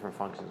Miklat has different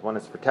functions. One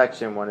is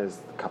protection, one is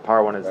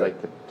kapar, one is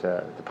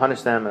to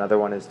punish them, another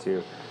one is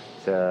to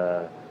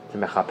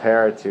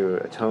mechaper, to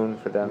atone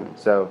for them.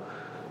 So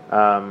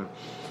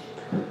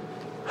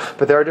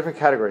But there are different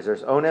categories.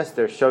 There's ones,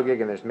 there's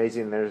shogig, and there's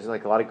mezi, and there's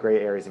like a lot of gray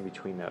areas in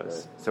between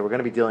those. Right. So we're going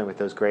to be dealing with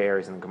those gray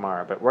areas in the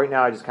Gemara. But right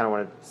now, I just kind of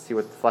want to see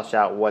flesh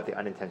out what the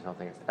unintentional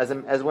thing is.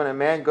 As when a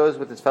man goes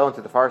with his fellow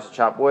into the forest to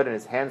chop wood, and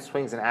his hand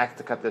swings an axe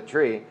to cut the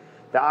tree,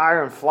 the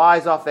iron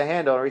flies off the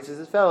handle and reaches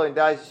his fellow, and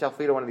dies. He shall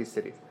flee to one of these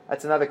cities.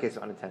 That's another case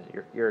of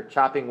unintentional. You're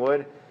chopping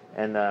wood,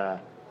 and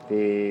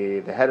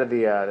the head of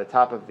the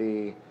top of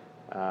the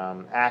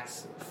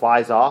axe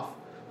flies off.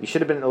 You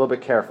should have been a little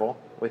bit careful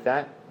with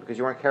that, because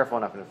you weren't careful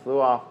enough and it flew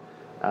off.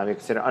 You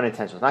consider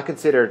unintentional. It's not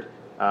considered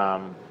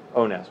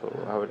onus.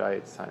 How would I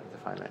define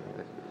that?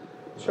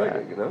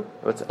 Sure, you know.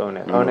 What's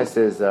onus? Onus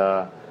is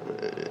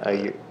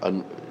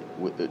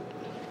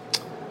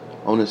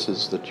onus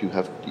is that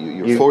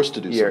you're forced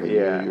to do something.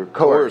 You're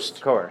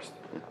coerced. Coerced.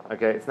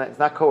 Okay, it's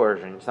not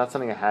coercion. It's not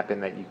something that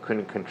happened that you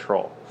couldn't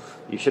control.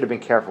 You should have been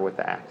careful with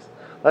the axe.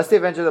 Lest they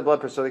avenger the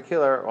blood pursue the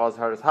killer while his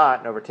heart is hot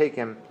and overtake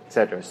him,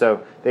 etc.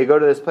 So they go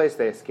to this place,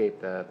 they escape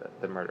the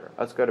murderer.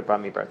 Let's go to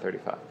Bamidbar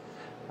 35.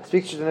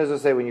 Speak to the Israel,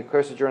 say, when you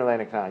curse a journey land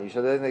in Canaan, you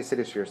shall designate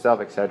cities for yourself,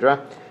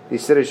 etc.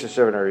 These cities shall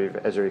serve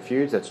as a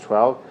refuge. That's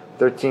 12.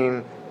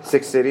 13,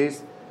 6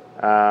 cities.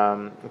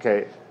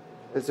 Okay,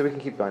 so we can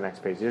keep going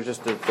next page. You're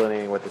just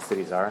delineating what the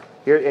cities are.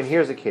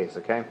 Here's a case,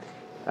 okay?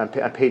 On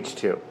page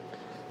 2.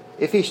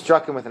 If he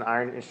struck him with an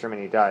iron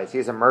instrument and he dies, he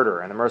is a murderer,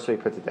 and the mercer he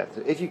put to death.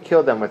 So if you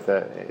killed them with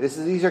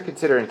these are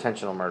considered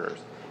intentional murders.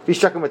 If you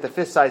struck him with a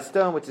fist-sized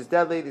stone, which is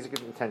deadly, these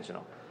are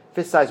intentional.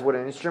 Fist-sized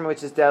wooden instrument,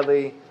 which is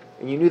deadly,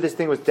 and you knew this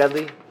thing was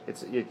deadly,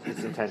 it's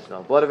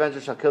intentional. Blood avenger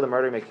shall kill the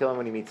murderer, he may kill him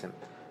when he meets him.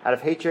 Out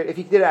of hatred, if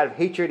he did it out of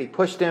hatred, he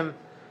pushed him,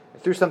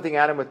 threw something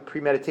at him with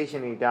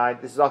premeditation, and he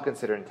died. This is all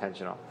considered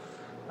intentional.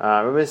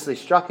 Remissly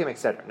struck him,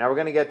 etc. Now we're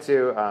going to get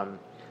to,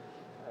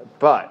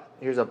 but.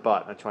 Here's a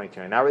but on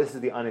 22. Now this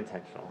is the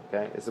unintentional.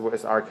 Okay, this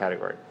is our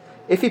category.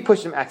 If he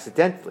pushed him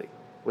accidentally,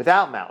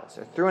 without malice,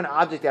 or threw an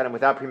object at him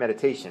without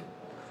premeditation,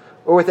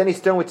 or with any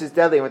stone which is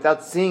deadly, and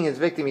without seeing his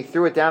victim, he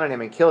threw it down on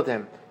him and killed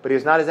him, but he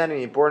was not his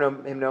enemy, and bore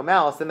him no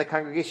malice, then the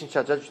congregation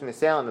shall judge between the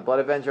assailant and the blood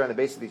avenger on the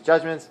basis of these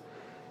judgments,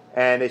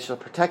 and they shall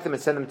protect them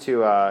and send them to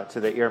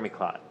the Ir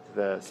Miklat, to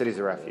the cities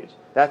of refuge.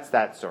 That's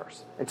that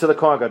source, until the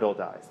Kohen Gadol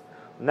dies.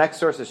 The next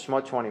source is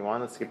Shemot 21.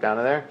 Let's skip down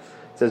to there.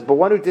 It says, but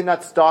one who did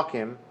not stalk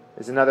him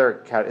is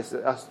another cat. It's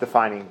us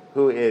defining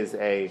who is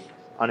a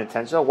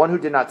unintentional. One who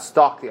did not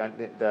stalk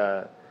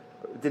the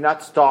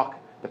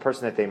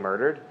person that they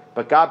murdered,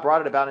 but God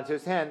brought it about into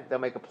his hand. They'll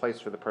make a place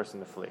for the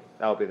person to flee.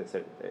 That will be the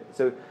city.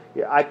 So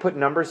I put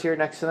numbers here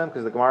next to them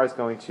because the Gemara is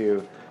going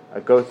to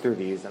go through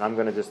these, and I'm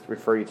going to just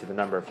refer you to the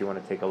number if you want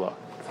to take a look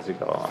as we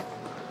go along.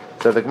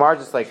 So the Gemara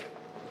just like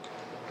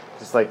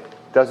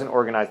doesn't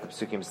organize the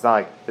psukim. It's not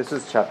like this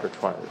is chapter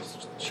 20,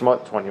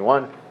 Shemot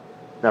 21.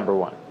 Number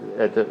 1,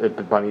 at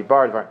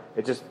Bamidbar,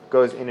 it just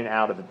goes in and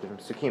out of the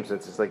different psukim. So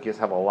it's just like you just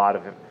have a lot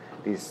of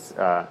these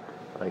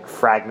like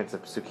fragments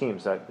of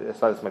psukim. So I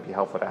thought this might be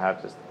helpful to have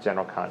just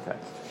general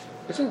context.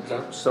 Isn't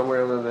that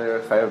somewhere under there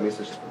Chayav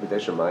Mitzvah B'dei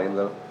Shemayim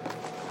though?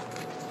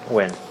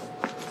 When?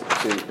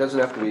 See, it doesn't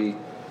have to be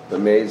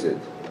b'mezid,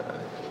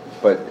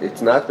 but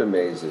it's not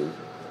b'mezid.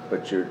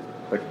 But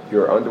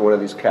you're under one of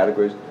these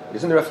categories.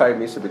 Isn't there a Chayav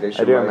Mitzvah B'dei Shemayim?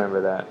 I do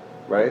remember that.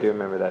 Right? I do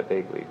remember that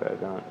vaguely, but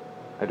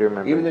I do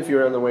remember. Even if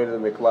you're on the way to the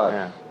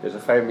Miklat, there's a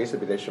Chayav Mitzvah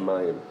B'dei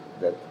Shemayim,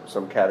 that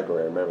some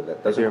category. I remember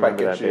that doesn't quite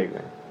get you.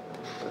 Vaguely.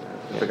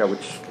 I forgot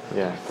which.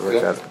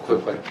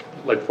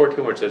 Like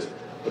 14, where it says,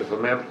 "But if a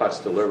man plots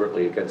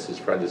deliberately against his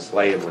friend to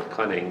slay him with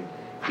cunning,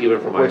 even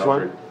from which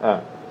one?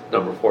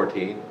 Number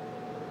 14."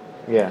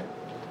 Yeah.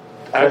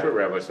 Actually,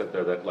 Rabbi said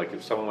there that like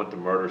if someone went to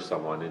murder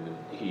someone and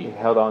he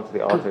held on to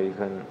the altar, you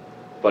couldn't.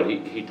 But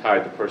he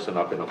tied the person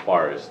up in a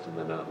forest, and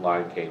then a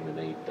lion came and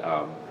ate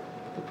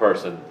the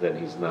person. Then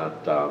he's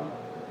not.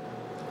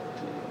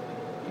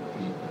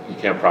 You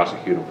can't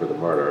prosecute him for the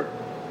murder.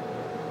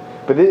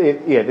 But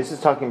this is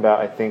talking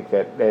about. I think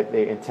that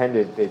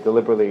they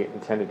deliberately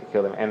intended to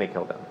kill them, and they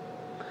killed them.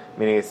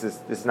 Meaning, this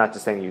is not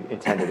just saying you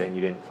intended it and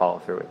you didn't follow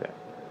through with it.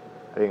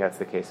 I think that's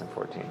the case in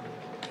 14.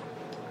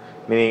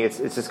 Meaning, it's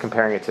just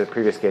comparing it to the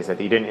previous case that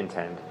you didn't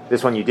intend.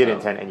 This one you did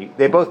intend, and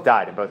they both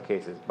died in both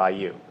cases by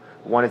you.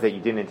 One is that you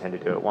didn't intend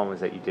to do it. One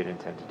was that you did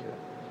intend to do it.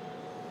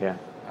 Yeah.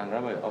 And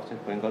Rabbi, after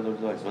Kohen Gadol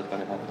dies, what's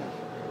going to happen?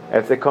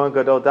 If the Kohen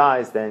Gadol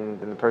dies, then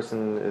the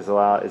person is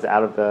out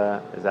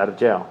of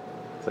jail.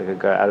 It's like a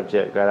got out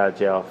of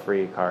jail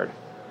free card.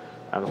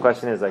 The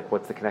question is like,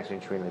 what's the connection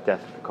between the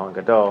death of the Kohen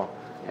Gadol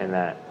and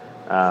that?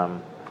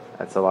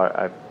 That's a lot.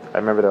 I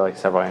remember there are like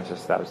several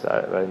answers to that.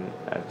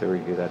 I have to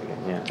review that again.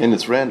 Yeah. And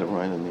it's random,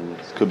 right? I mean,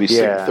 it could be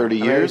 30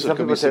 years. It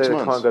could be 6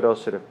 months. The Kohen Gadol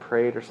should have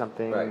prayed or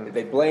something. Right.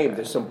 They blame.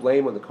 There's some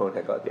blame on the Kohen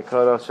Gadol. The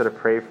Kohen Gadol should have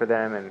prayed for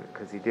them, and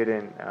because he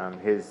didn't,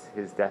 his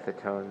death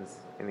atones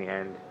in the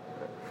end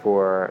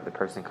for the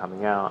person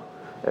coming out.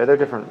 There are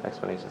different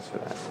explanations for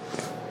that.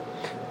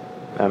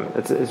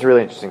 It's a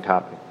really interesting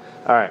topic.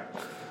 All right.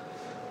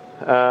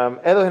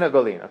 Elohim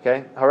Golin.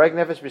 Okay. Hareg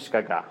nefesh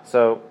b'shgaga.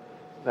 So.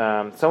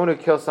 Someone who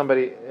kills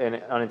somebody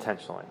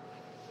unintentionally.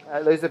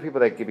 These are the people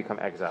that become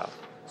exiled.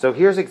 So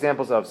here's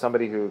examples of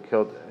somebody who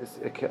killed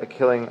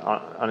killing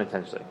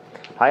unintentionally.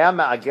 Hayam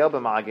ma'agel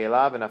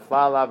b'ma'agelav and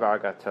afla alav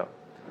v'argato.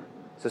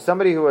 So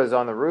somebody who was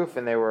on the roof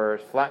and they were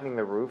flattening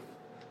the roof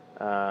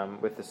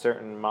with a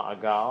certain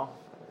ma'agal.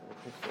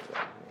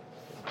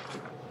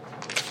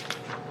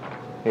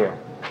 Here,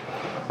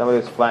 somebody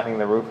was flattening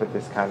the roof with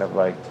this kind of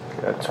like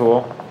a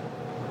tool,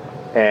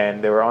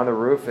 and they were on the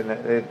roof, and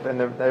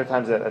there are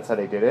times that's how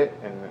they did it,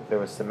 and there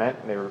was cement,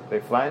 and they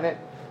flattened it.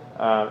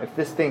 If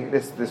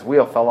this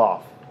wheel fell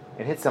off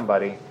and hit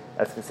somebody,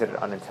 that's considered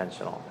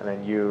unintentional, and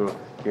then you're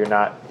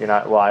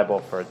not liable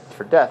for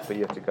death, but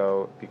you have to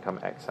go become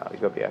exiled. You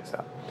go be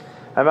exiled.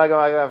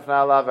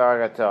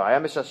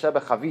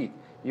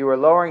 You were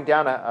lowering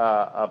down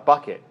a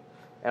bucket,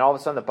 and all of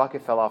a sudden the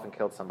bucket fell off and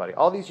killed somebody.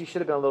 All these you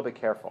should have been a little bit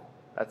careful.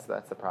 That's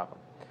the problem.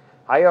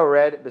 Hayo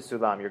red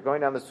b'sulam. You're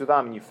going down the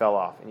sulam and you fell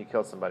off and you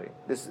killed somebody.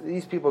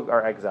 These people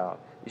are exiled.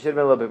 You should have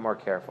been a little bit more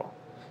careful.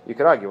 You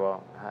could argue,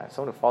 well,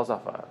 someone who falls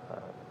off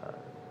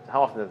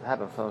how often does it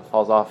happen? Someone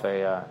falls off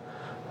a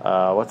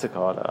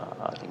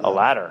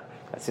ladder.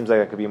 It seems like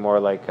that could be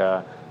more like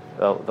the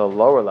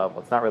lower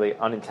level. It's not really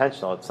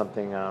unintentional. It's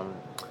something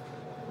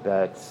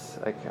that's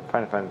I'm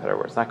trying to find a better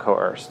word. It's not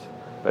coerced,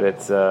 but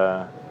it's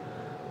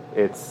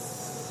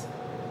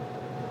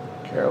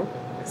Carol?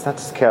 It's not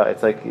just careless.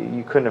 It's like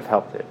you couldn't have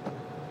helped it.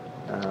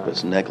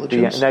 It's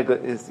negligence.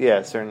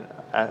 Certain.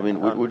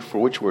 For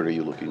which word are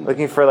you looking?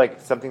 Looking for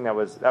like something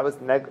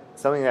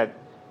something that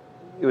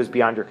it was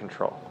beyond your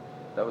control.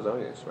 That was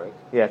onus, right?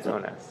 Yeah, it's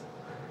onus.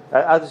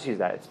 I'll just use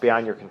that. It's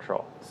beyond your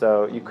control.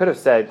 So you could have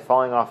said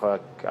falling off a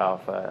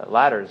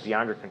ladder is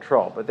beyond your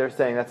control, but they're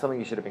saying that's something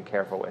you should have been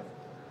careful with.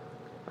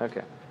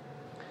 Okay.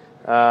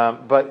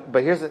 But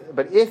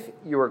if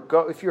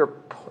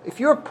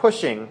you were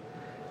pushing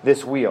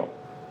this wheel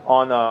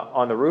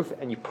on the roof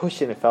and you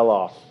push it and it fell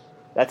off,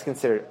 that's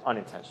considered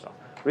unintentional.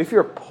 But if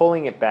you're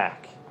pulling it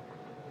back,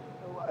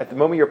 at the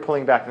moment you're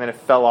pulling back and then it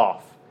fell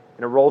off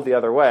and it rolled the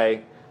other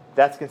way,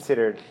 that's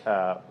considered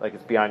like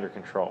it's beyond your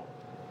control,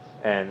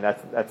 and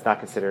that's not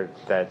considered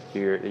that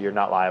you're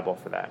not liable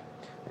for that.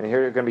 And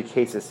here are going to be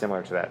cases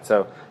similar to that.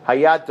 So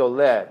hayat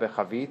doleh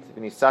bechavit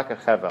v'nisaka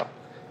chevel.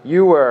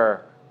 You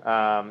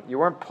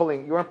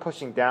weren't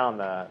pushing down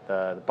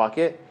the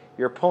bucket.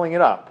 You were pulling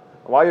it up.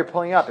 While you're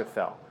pulling up, it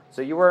fell.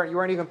 So you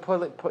weren't even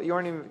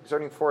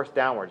exerting force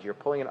downwards. You're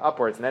pulling it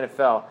upwards, and then it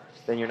fell.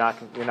 Then you're not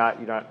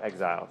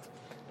exiled.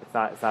 It's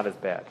not as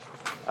bad.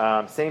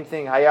 Same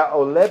thing. Haya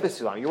ole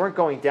b'sulam. You weren't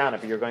going down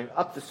it, but you're going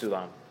up the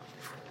sulam,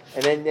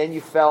 and then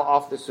you fell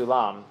off the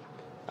sulam,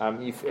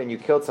 and you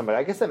killed somebody.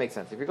 I guess that makes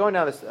sense. If you're going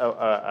down this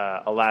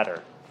a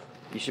ladder,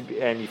 you should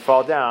be, and you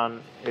fall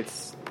down.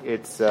 It's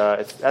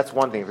that's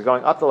one thing. If you're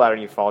going up the ladder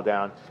and you fall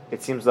down,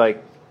 it seems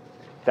like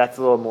that's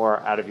a little more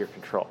out of your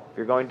control. If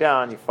you're going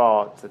down, you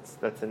fall.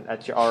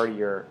 That's already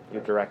your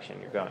direction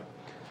you're going.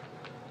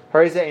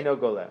 Harize eno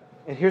goleh.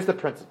 And here's the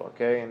principle,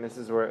 okay? And this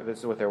is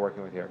what they're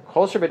working with here.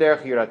 Kol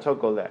shebederech yirato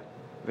goleh,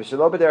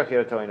 v'shelo bederech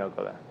yirato eno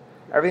goleh.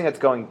 Everything that's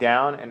going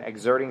down and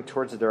exerting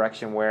towards the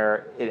direction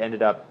where it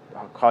ended up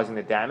causing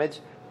the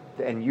damage,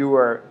 and you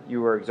were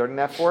exerting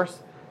that force,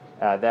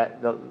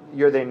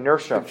 you're the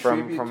inertia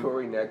from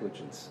contributory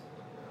negligence.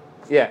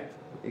 Yeah,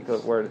 you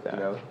could word that. You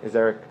know? Is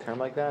there a term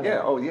like that?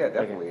 Yeah. Oh, yeah,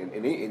 definitely.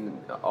 Okay. In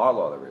our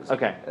law there is.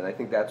 Okay. And I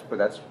think that's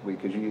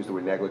because you use the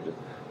word negligence.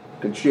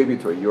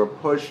 Contributory. You're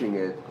pushing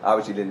it.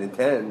 Obviously, you didn't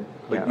intend.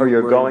 But or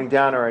you're going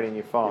down already and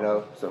you fall. You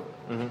know. So.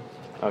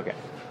 Mm-hmm. Okay.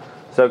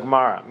 So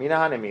Gemara, mina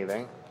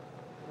hanemile.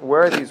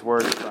 Where are these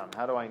words from?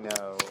 How do I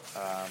know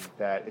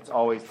that it's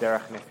always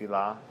derech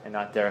nefilah and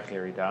not derech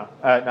yerida,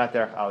 not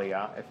derech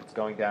aliyah, if it's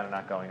going down and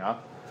not going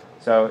up?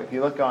 So if you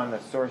look on the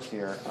source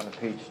here on the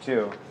page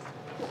 2,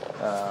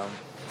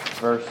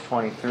 verse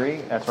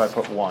 23, that's why I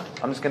put 1.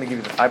 I'm just going to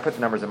give you. I put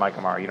the numbers in my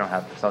Gemara. You don't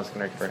have to, so I'm just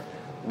going to refer it.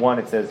 1.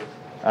 It says,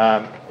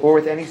 or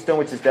with any stone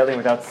which is deadly,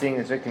 without seeing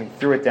his victim, he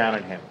threw it down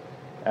on him.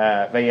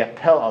 Vayapel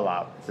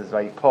alav. It says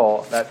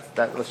vayipol. That's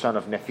that lashon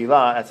of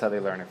nefilah. That's how they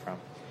learn it from.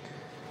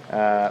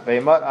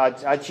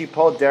 Vayimot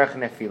achipol derech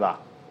nefilah.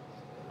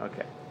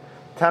 Okay.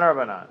 Tanar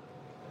Banan.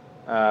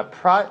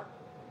 Prat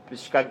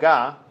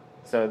bishkaga.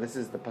 So this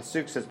is the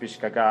pasuk says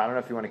bishkaga. I don't know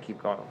if you want to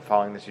keep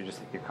following this. You're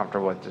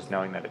comfortable with just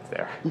knowing that it's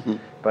there.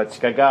 But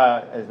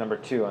shkaga is number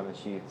 2 on the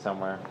sheet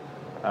somewhere.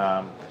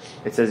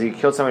 It says you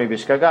killed somebody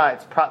bishkaga.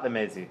 It's prat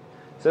lemezi.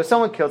 So if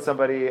someone killed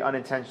somebody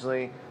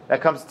unintentionally,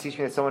 that comes to teach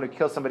me that someone who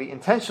kills somebody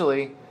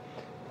intentionally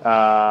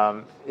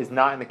is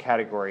not in the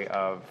category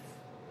of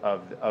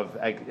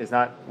is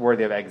not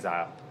worthy of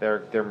exile.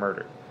 They're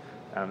murdered.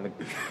 So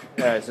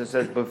it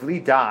says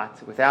bavli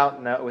dat,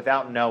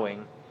 without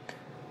knowing.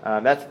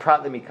 That's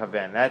prat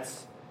lemikaven.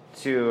 That's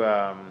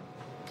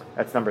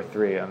number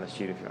 3 on the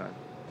sheet if you want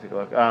to take a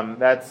look.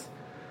 That's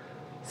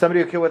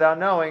somebody who killed without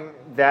knowing.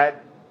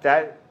 That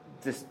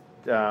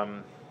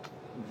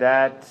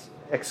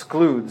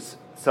excludes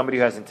somebody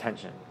who has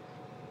intention.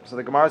 So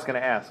the Gemara is going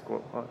to ask,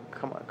 well,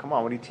 come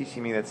on, what are you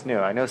teaching me that's new?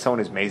 I know someone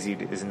who's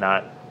mazid is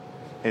not.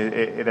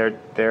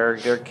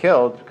 They're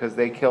killed because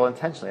they kill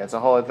intentionally. That's a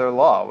whole other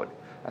law.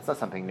 That's not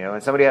something new.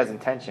 And somebody has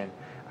intention.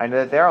 I know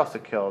that they're also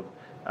killed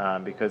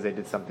because they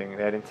did something,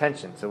 they had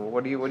intention. So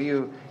what are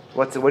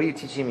you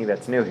teaching me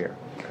that's new here?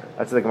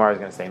 That's what the Gemara is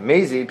going to say.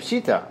 Mezi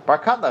pshita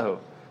barkat lahu.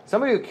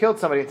 Somebody who killed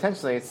somebody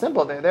intentionally, it's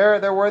simple.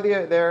 They're worthy.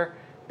 They're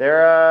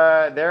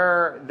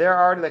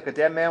already like a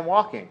dead man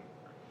walking.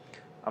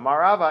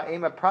 Amarava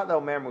ema pratla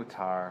omer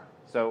mutar.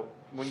 So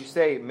when you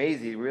say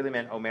mezi, it really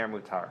meant omer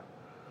mutar.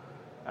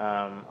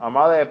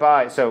 Amale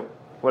abai. So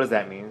what does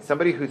that mean?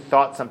 Somebody who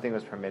thought something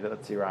was permitted.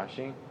 Let's see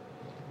Rashi.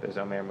 There's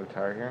omer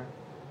mutar here.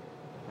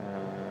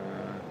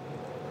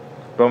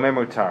 Omer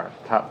mutar.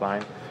 Top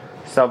line.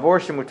 Savor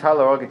shemutar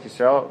laroget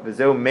Yisrael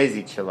v'zeu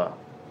mezi chila.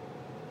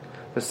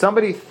 So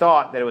somebody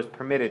thought that it was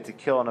permitted to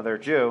kill another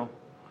Jew.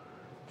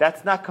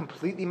 That's not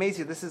completely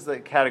mazid. This is the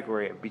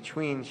category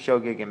between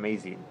shogeg and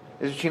mazid.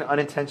 It's between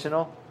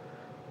unintentional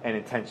and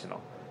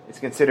intentional. It's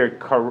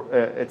considered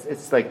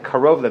it's like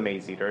karov the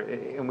mazid,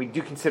 and we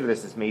do consider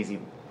this as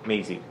mazid,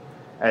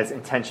 as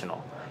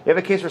intentional. You have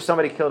a case where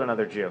somebody killed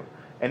another Jew,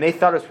 and they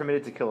thought it was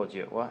permitted to kill a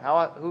Jew.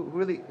 Well, who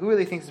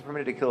really thinks it's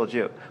permitted to kill a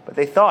Jew? But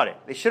they thought it.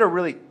 They should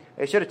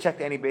have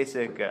checked any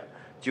basic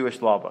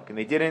Jewish law book, and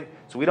they didn't.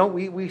 So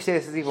we say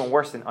this is even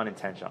worse than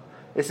unintentional.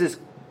 This is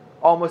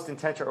almost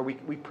intentional, or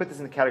we put this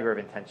in the category of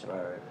intentional.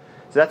 Right.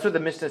 So that's what the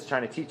Mishnah is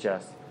trying to teach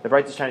us. The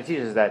Brayta is trying to teach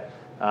us is that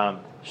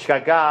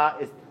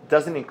shkaga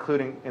doesn't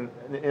include in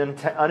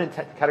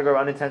category of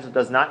unintentional,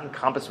 does not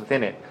encompass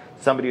within it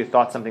somebody who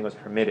thought something was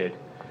permitted.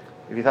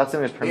 If you thought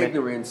something was permitted,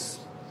 Ignorance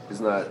is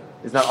not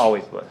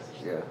always bliss.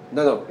 Yeah.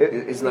 No.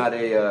 It's not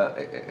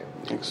a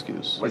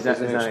excuse. It's not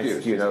an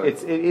excuse. You know?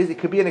 It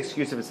could be an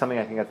excuse if it's something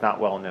I think that's not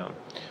well known.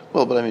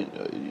 Well, but I mean,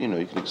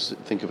 you can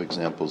think of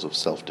examples of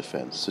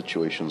self-defense,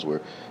 situations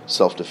where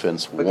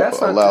self-defense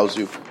allows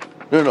you.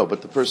 No,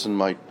 but the person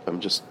might. I'm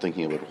just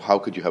thinking about how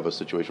could you have a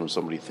situation where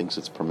somebody thinks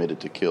it's permitted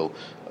to kill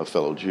a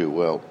fellow Jew?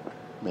 Well,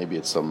 maybe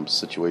it's some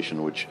situation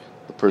in which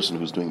the person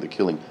who's doing the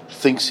killing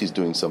thinks he's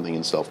doing something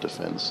in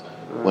self-defense,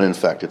 when in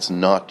fact it's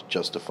not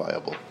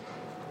justifiable.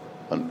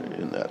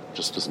 In that,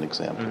 just as an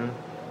example.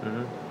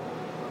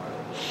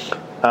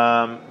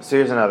 So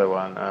here's another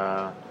one.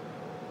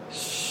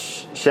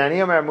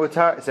 Shani Omer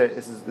Mutar. So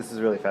this is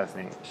really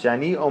fascinating.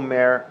 Shani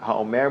Omer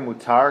HaOmer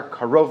Mutar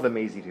Karov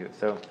Lemezidu.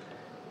 So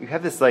you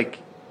have this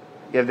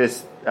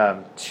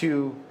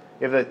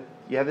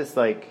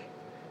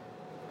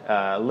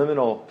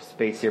liminal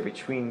space here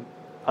between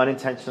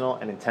unintentional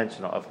and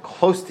intentional, of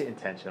close to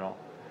intentional,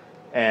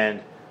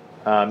 and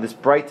this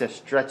Brayta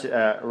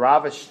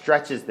Rava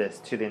stretches this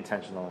to the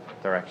intentional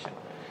direction.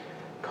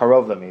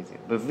 Karov lamezi.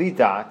 B'vli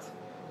dat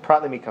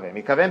prat lemikavem.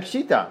 Mikavem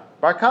pshita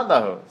barkat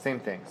lahu. Same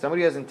thing.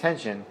 Somebody has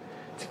intention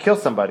to kill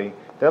somebody.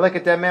 They're like a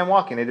dead man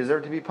walking. They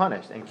deserve to be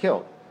punished and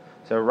killed.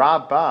 So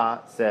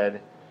Rabba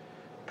said,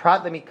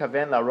 prat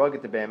lemikaven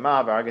laroget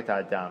be'ema v'arget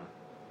adam.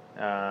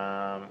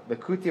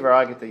 Bekuti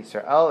v'arget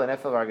Yisrael and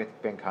efel v'arget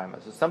ben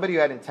kaima. So somebody who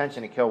had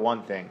intention to kill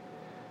one thing,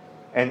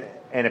 and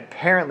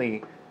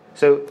apparently.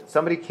 So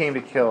somebody came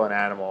to kill an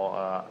animal,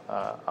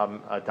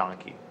 a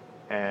donkey,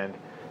 and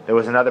there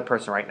was another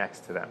person right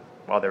next to them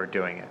while they were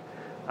doing it.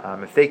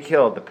 If they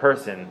killed the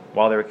person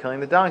while they were killing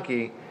the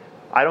donkey,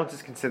 I don't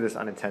just consider this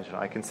unintentional.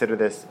 I consider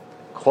this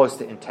close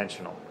to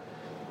intentional,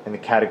 in the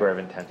category of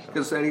intentional.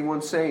 Because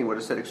anyone sane would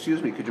have said,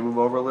 "Excuse me, could you move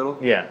over a little?"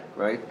 Yeah.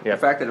 Right. Yeah. The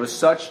fact that it was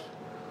such.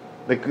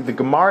 The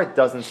Gemara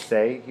doesn't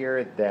say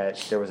here that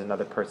there was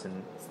another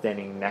person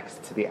standing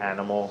next to the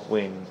animal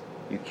when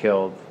you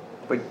killed.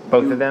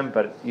 Both of them,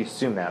 but you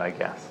assume that, I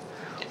guess.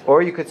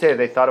 Or you could say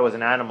they thought it was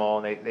an animal,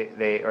 and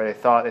they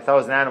thought it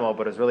was an animal,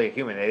 but it was really a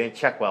human. They didn't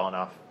check well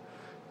enough,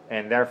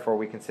 and therefore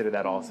we consider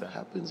that also. It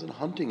happens in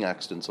hunting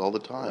accidents all the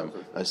time.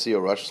 I see a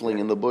rustling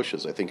in the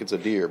bushes. I think it's a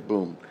deer.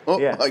 Boom. Oh,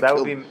 yeah, so that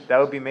would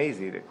be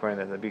mazid according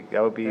to that.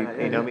 That would be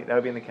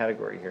in the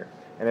category here.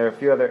 And there are a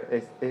few other.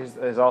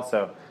 There's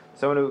also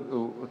someone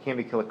who came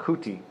to kill a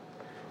kuti,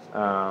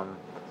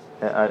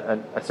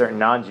 a certain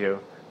non-Jew.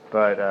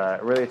 But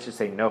really, it should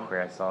say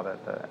nocher. I saw that,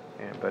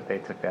 but they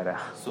took that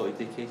out. So if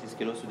the case is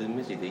close to the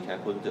Mezid, they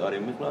can go to the Arei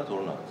Miklat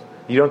or not?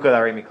 You don't go to the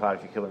Arei Miklat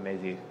if you kill a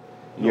Mezid.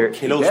 You're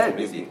close to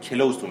Mezid.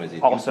 Close to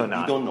Mezid. Also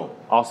not. You don't know.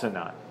 Also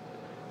not.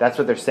 That's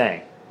what they're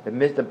saying. The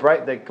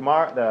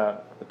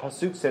Gemara, the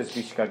pasuk says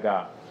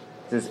bishkaga.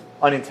 It says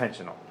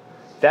unintentional.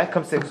 That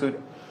comes to include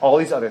all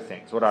these other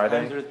things. What are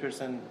they?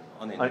 100%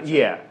 unintentional.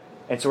 Yeah,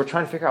 and so we're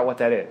trying to figure out what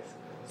that is.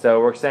 So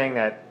we're saying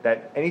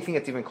that anything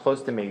that's even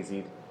close to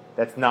Mezid,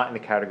 that's not in the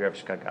category of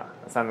shkaga.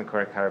 That's not in the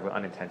correct category of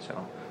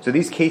unintentional. So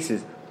these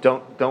cases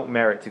don't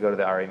merit to go to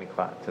the Arei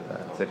Miklat, to the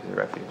cities of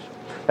refuge.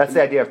 That's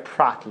the idea of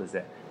prat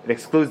lizeh. It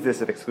excludes this,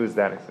 it excludes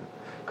that.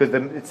 Because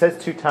it says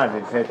 2 times,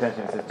 if you pay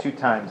attention, it says 2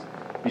 times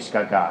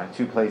bishkaga in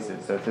 2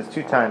 places. So it says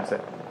 2 times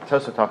that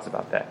Tosfot talks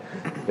about that.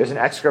 There's an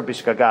extra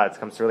bishkaga that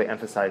comes to really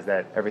emphasize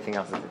that everything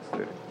else is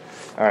excluded.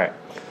 All right.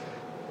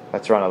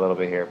 Let's run a little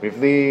bit here.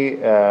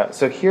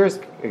 So here's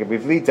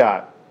Bivli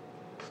dot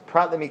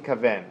prat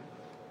lemikaven.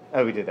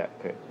 Oh, we did that.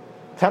 Good.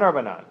 Tanar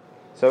banan.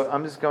 So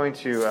I'm just going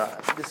to.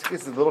 This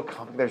is a little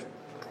complicated.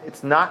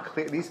 It's not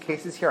clear. These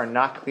cases here are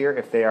not clear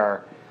if they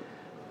are.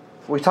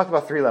 We talked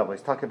about 3 levels.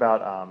 We talked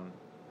about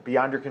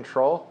beyond your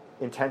control,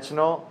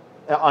 intentional,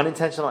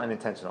 unintentional, and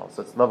intentional.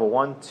 So it's level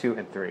 1, 2,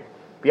 and 3.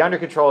 Beyond your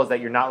control is that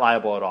you're not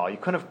liable at all. You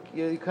couldn't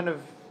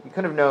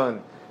have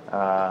known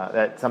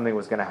that something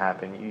was going to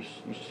happen. You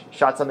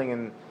shot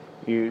something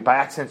you by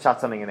accident shot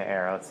something in the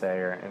air, let's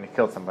say, and it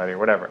killed somebody or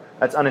whatever.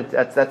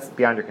 That's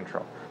beyond your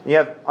control. You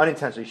have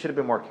unintentional. You should have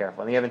been more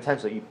careful. And you have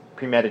intentional. You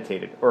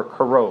premeditated or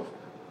karov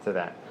to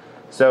that.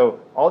 So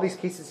all these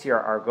cases here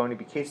are going to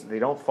be cases they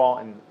don't fall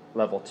in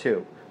level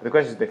 2. The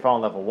question is, they fall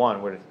in level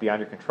 1, where it's beyond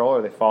your control,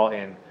 or they fall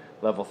in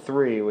level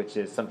 3, which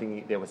is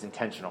something that was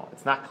intentional.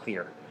 It's not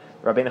clear.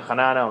 Rabbeinu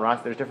Hanana and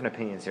Rashi, there's different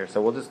opinions here,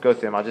 so we'll just go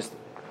through them. I'll just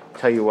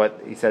tell you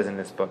what he says in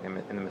this book, in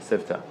the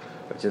Masivta,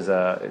 which is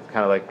it's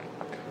kind of like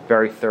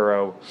very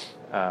thorough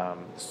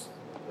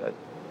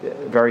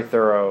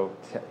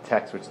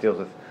text, which deals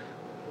with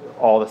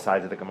all the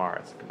sides of the Gemara.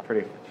 It's a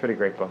pretty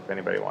great book if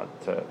anybody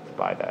wants to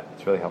buy that.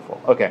 It's really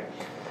helpful. Okay.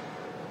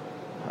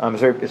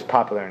 It's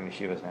popular in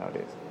yeshivas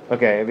nowadays.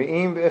 Okay,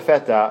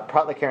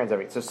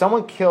 so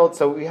someone killed.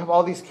 So we have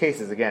all these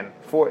cases again.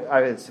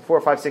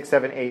 4, 5, 6,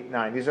 7, 8,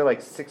 9. These are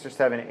like 6 or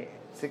 7,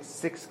 8,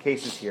 6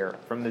 cases here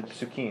from the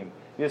psukim.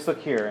 You just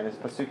look here in this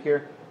pasuk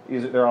here.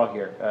 They're all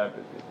here.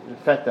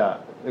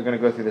 Feta. They're going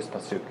to go through this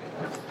pasuk.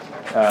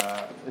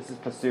 This is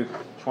pasuk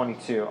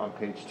 22 on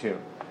page 2.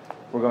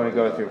 We're going to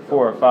go through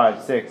 4,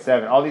 5, 6,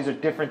 7. All these are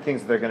different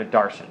things that they're going to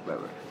darshan.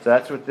 So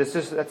that's what this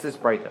is. That's this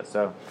breita.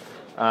 So.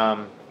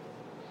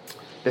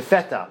 The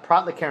feta,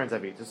 prat lekeren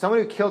zavit. So someone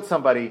who killed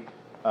somebody,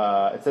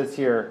 it says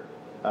here,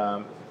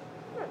 the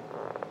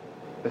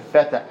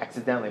feta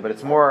accidentally, but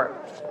it's more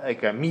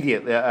like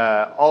immediately,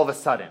 all of a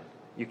sudden.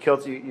 You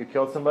killed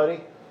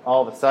somebody,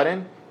 all of a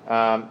sudden.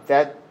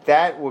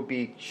 That would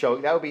be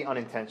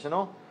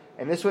unintentional,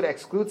 and this would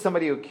exclude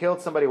somebody who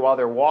killed somebody while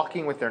they're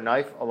walking with their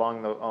knife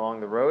along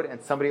the road, and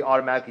somebody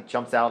automatically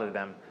jumps out at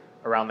them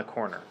around the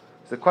corner.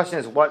 So the question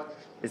is, what?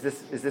 Is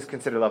this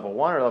considered level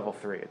 1 or level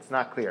 3? It's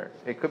not clear.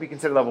 It could be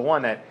considered level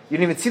 1 that you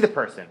didn't even see the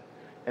person,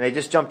 and they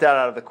just jumped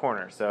out of the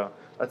corner. So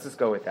let's just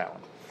go with that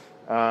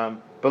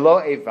one.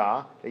 Below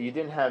eva, that you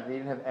didn't have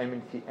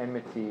enmity,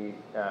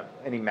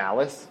 any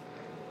malice.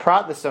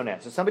 Prat l'soneh.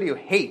 So somebody who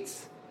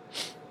hates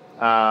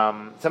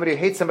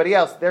somebody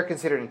else, they're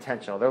considered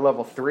intentional. They're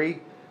level 3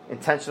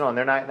 intentional, and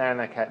they're not in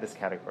this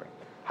category.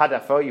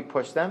 Hadafo, you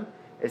push them.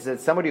 Is that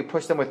somebody who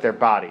pushed them with their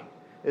body?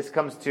 This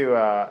comes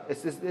to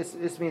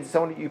this means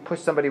you push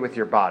somebody with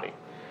your body.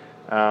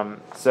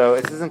 So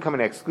it isn't coming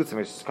to exclude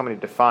somebody; it's just coming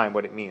to define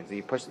what it means.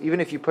 You push,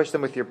 even if you push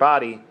them with your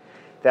body,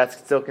 that's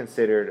still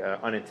considered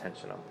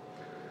unintentional.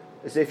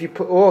 So if you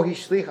put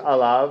hishlich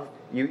alav,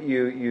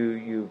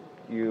 you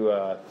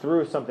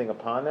threw something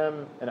upon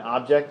them, an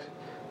object.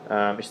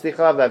 Hishlich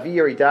alav lavi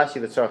yeridashi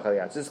l'tzorach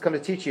aliyah. So this is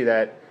coming to teach you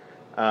that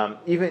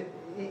even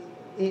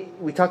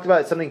we talked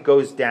about if something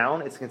goes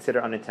down, it's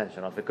considered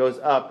unintentional. If it goes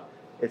up,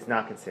 it's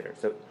not considered.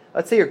 So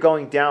let's say you're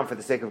going down for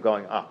the sake of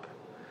going up.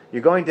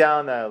 You're going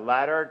down the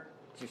ladder,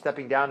 you're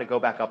stepping down to go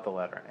back up the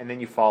ladder, and then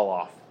you fall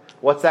off.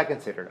 What's that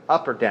considered?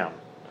 Up or down?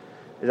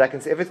 If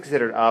it's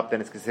considered up,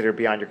 then it's considered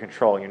beyond your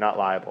control, and you're not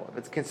liable. If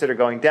it's considered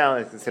going down,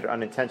 then it's considered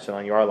unintentional,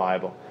 and you are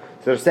liable.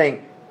 So they're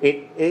saying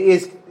it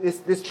is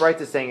this Bright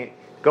is saying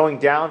going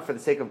down for the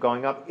sake of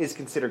going up is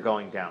considered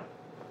going down.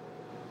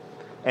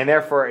 And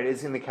therefore, it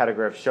is in the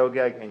category of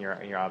shogeg, and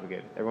you're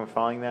obligated. Everyone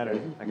following that?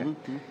 Okay.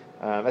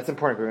 That's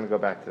important. We're going to go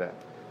back to that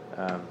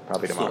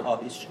probably tomorrow. So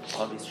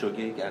up is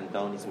shogeg and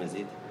down is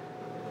mezid?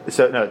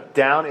 So no,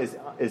 down is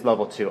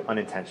level 2,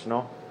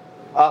 unintentional.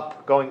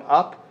 Going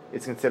up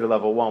is considered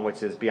level 1,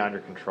 which is beyond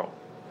your control.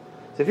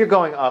 So if you're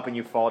going up and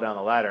you fall down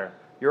the ladder,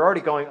 you're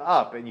already going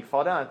up and you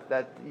fall down.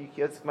 That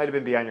might have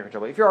been beyond your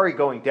control. But if you're already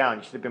going down,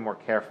 you should have been more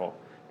careful.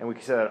 And we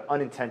consider that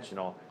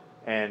unintentional,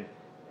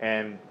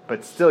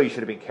 but still you should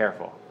have been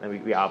careful,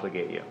 and we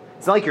obligate you.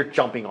 It's not like you're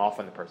jumping off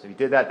on the person. If you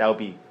did that, that would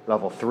be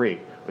level 3,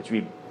 which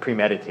would be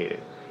premeditated.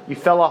 You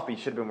fell off, but you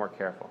should have been more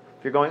careful.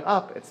 If you're going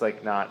up, it's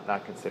like not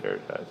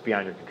considered. It's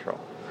beyond your control.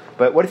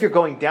 But what if you're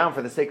going down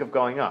for the sake of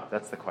going up?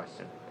 That's the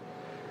question.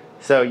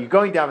 So you're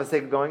going down for the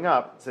sake of going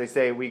up. So they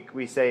say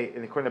we say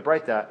in according to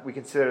Breita, we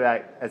consider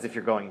that as if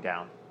you're going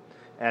down,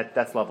 and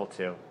that's level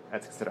 2.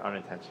 That's considered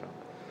unintentional.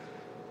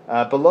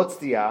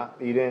 Belotzdia,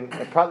 you didn't.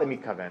 Probably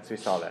mikaven. So we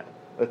saw that.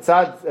 You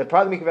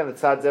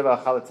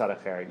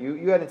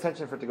had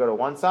intention for it to go to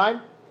one side,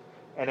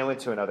 and it went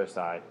to another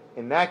side.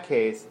 In that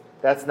case,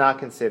 that's not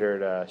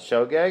considered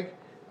shogeg.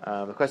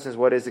 The question is,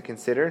 what is it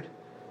considered?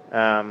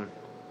 So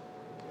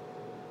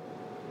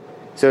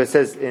it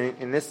says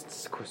in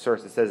this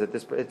source, it says that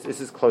this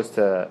is close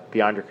to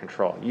beyond your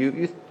control.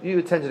 You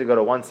intended to go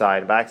to one side,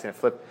 and by accident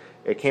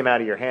it came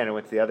out of your hand and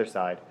went to the other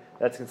side.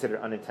 That's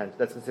considered unintentional.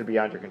 That's considered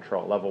beyond your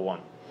control, level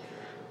 1.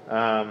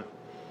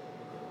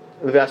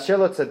 So you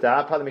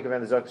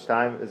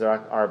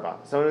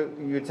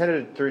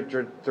intended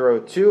to throw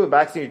 2, and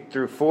by accident you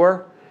threw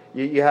 4.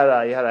 You had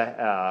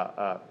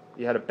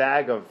a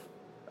bag of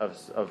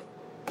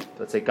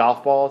let's say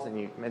golf balls, and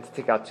you meant to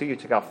take out 2. You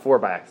took out 4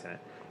 by accident,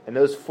 and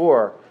those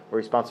 4 were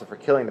responsible for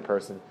killing the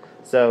person.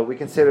 So we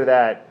consider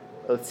that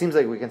it seems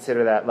like we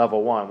consider that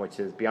level 1, which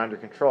is beyond your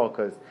control,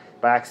 because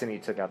by accident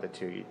you took out the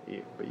 2.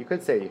 But you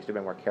could say you should have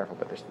been more careful,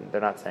 but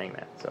they're not saying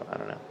that, so I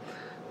don't know.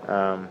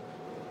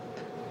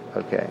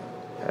 Okay.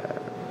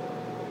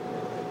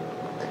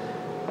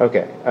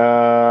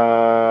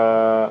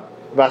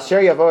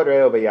 Vasher Yavod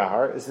Reo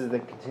B'Yahar. This is the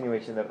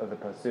continuation of the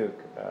pasuk.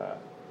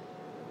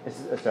 This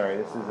is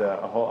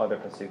a whole other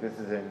pasuk. This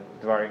is in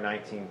Devarim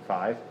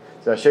 19:5.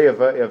 So Vasher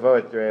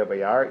Yavod Reo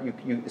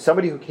B'Yahar.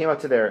 Somebody who came up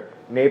to their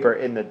neighbor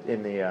in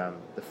the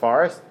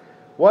forest.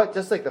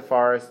 Just like the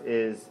forest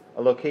is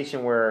a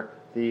location where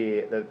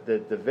the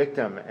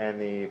victim and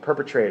the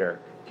perpetrator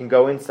can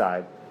go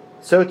inside,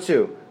 so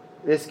too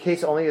this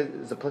case only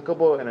is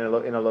applicable in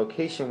a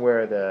location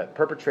where the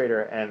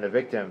perpetrator and the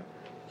victim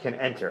can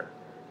enter.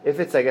 If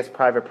it's, I guess,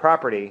 private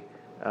property,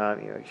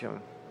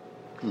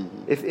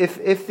 if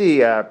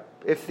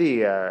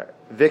the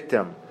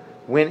victim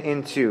went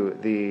into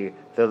the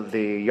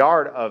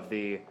yard of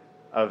the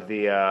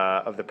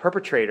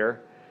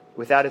perpetrator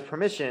without his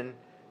permission,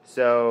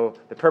 so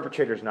the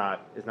perpetrator is not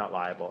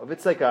liable. If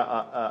it's like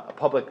a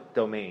public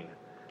domain,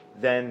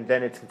 then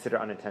it's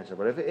considered unintentional.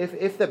 But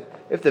if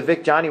the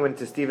Vic Johnny went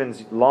to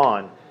Stephen's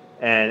lawn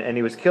and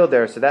he was killed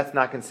there, so that's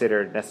not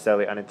considered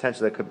necessarily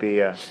unintentional. It could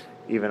be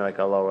even like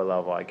a lower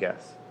level, I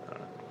guess. I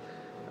don't know.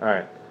 All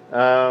right.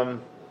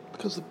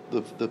 Because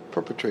the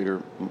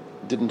perpetrator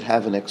didn't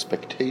have an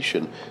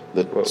expectation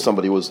that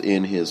somebody was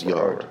in his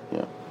yard.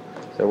 Yeah.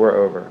 So we're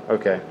over.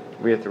 Okay.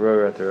 We're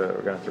going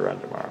to have to run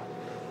tomorrow.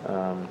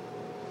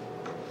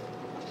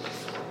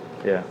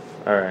 Yeah.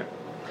 All right.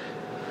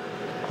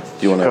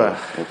 Do you want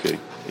to? Okay.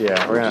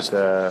 Yeah, we're gonna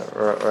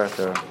have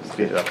to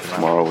speed it up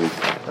tomorrow.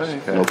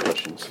 Tomorrow no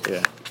questions.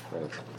 Yeah.